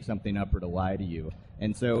like make something up or to lie to you.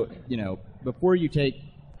 And so, before you take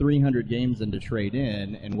 300 games into trade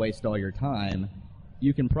in and waste all your time,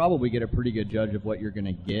 you can probably get a pretty good judge of what you're going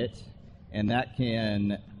to get, and that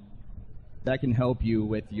can help you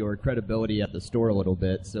with your credibility at the store a little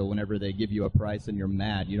bit. So whenever they give you a price and you're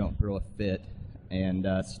mad, you don't throw a fit and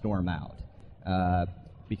storm out.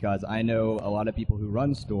 Because I know a lot of people who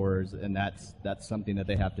run stores, and that's something that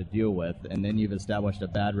they have to deal with. And then you've established a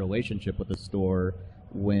bad relationship with the store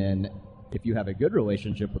when, if you have a good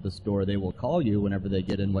relationship with the store, they will call you whenever they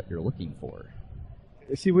get in what you're looking for.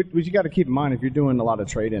 See, what you got to keep in mind, if you're doing a lot of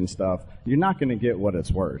trade-in stuff, you're not going to get what it's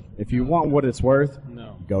worth. If you want what it's worth,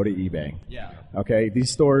 go to eBay. Yeah. Okay, these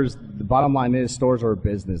stores, the bottom line is stores are a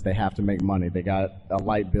business. They have to make money. They got a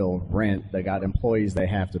light bill, rent. They got employees they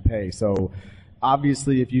have to pay. So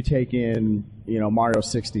obviously, if you take in, Mario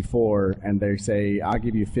 64 and they say, I'll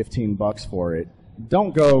give you $15 for it,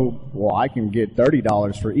 don't go, well, I can get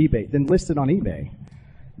 $30 for eBay. Then list it on eBay.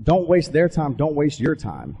 Don't waste their time. Don't waste your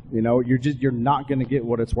time. You're not going to get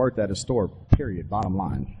what it's worth at a store, period, bottom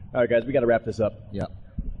line. All right, guys, we got to wrap this up. Yeah.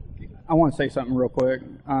 I want to say something real quick.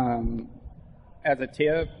 As a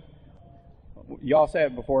tip, y'all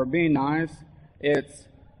said it before, being nice, it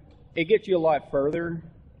gets you a lot further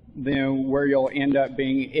than where you'll end up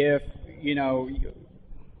being if,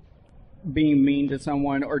 being mean to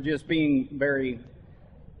someone or just being very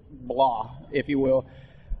blah, if you will.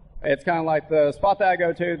 It's kind of like the spot that I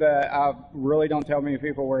go to that I really don't tell many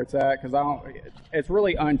people where it's at because it's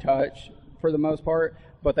really untouched for the most part,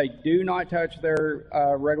 but they do not touch their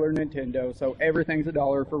regular Nintendo, so everything's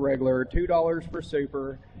 $1 for regular, $2 for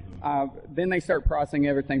super. Then they start pricing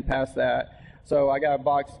everything past that. So I got a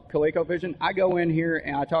box ColecoVision. I go in here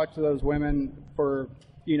and I talk to those women for,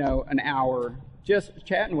 an hour, just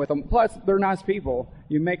chatting with them. Plus, they're nice people.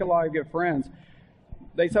 You make a lot of good friends.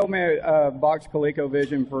 They sold me a box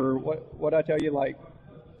ColecoVision for, what I tell you, like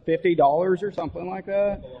 $50 or something like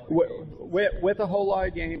that, with a whole lot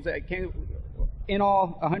of games. That came, in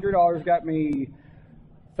all, $100 got me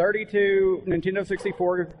 32 Nintendo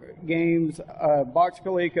 64 games, a box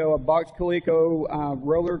Coleco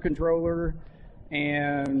roller controller,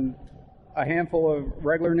 and a handful of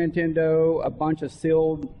regular Nintendo, a bunch of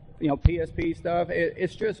sealed, PSP stuff.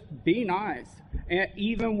 It's just be nice. And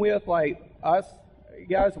even with like us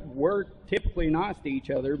guys, we're typically nice to each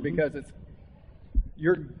other because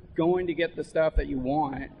you're going to get the stuff that you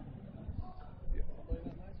want.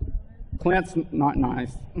 Clint's not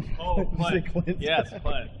nice. Oh, Clint. Yes,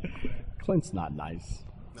 Clint. Clint's not nice.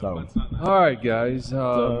 So, Clint's not nice. All right, guys.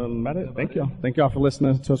 about it. Thank y'all. Thank y'all for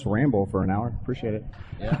listening to us ramble for an hour. Appreciate it.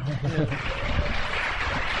 Yeah.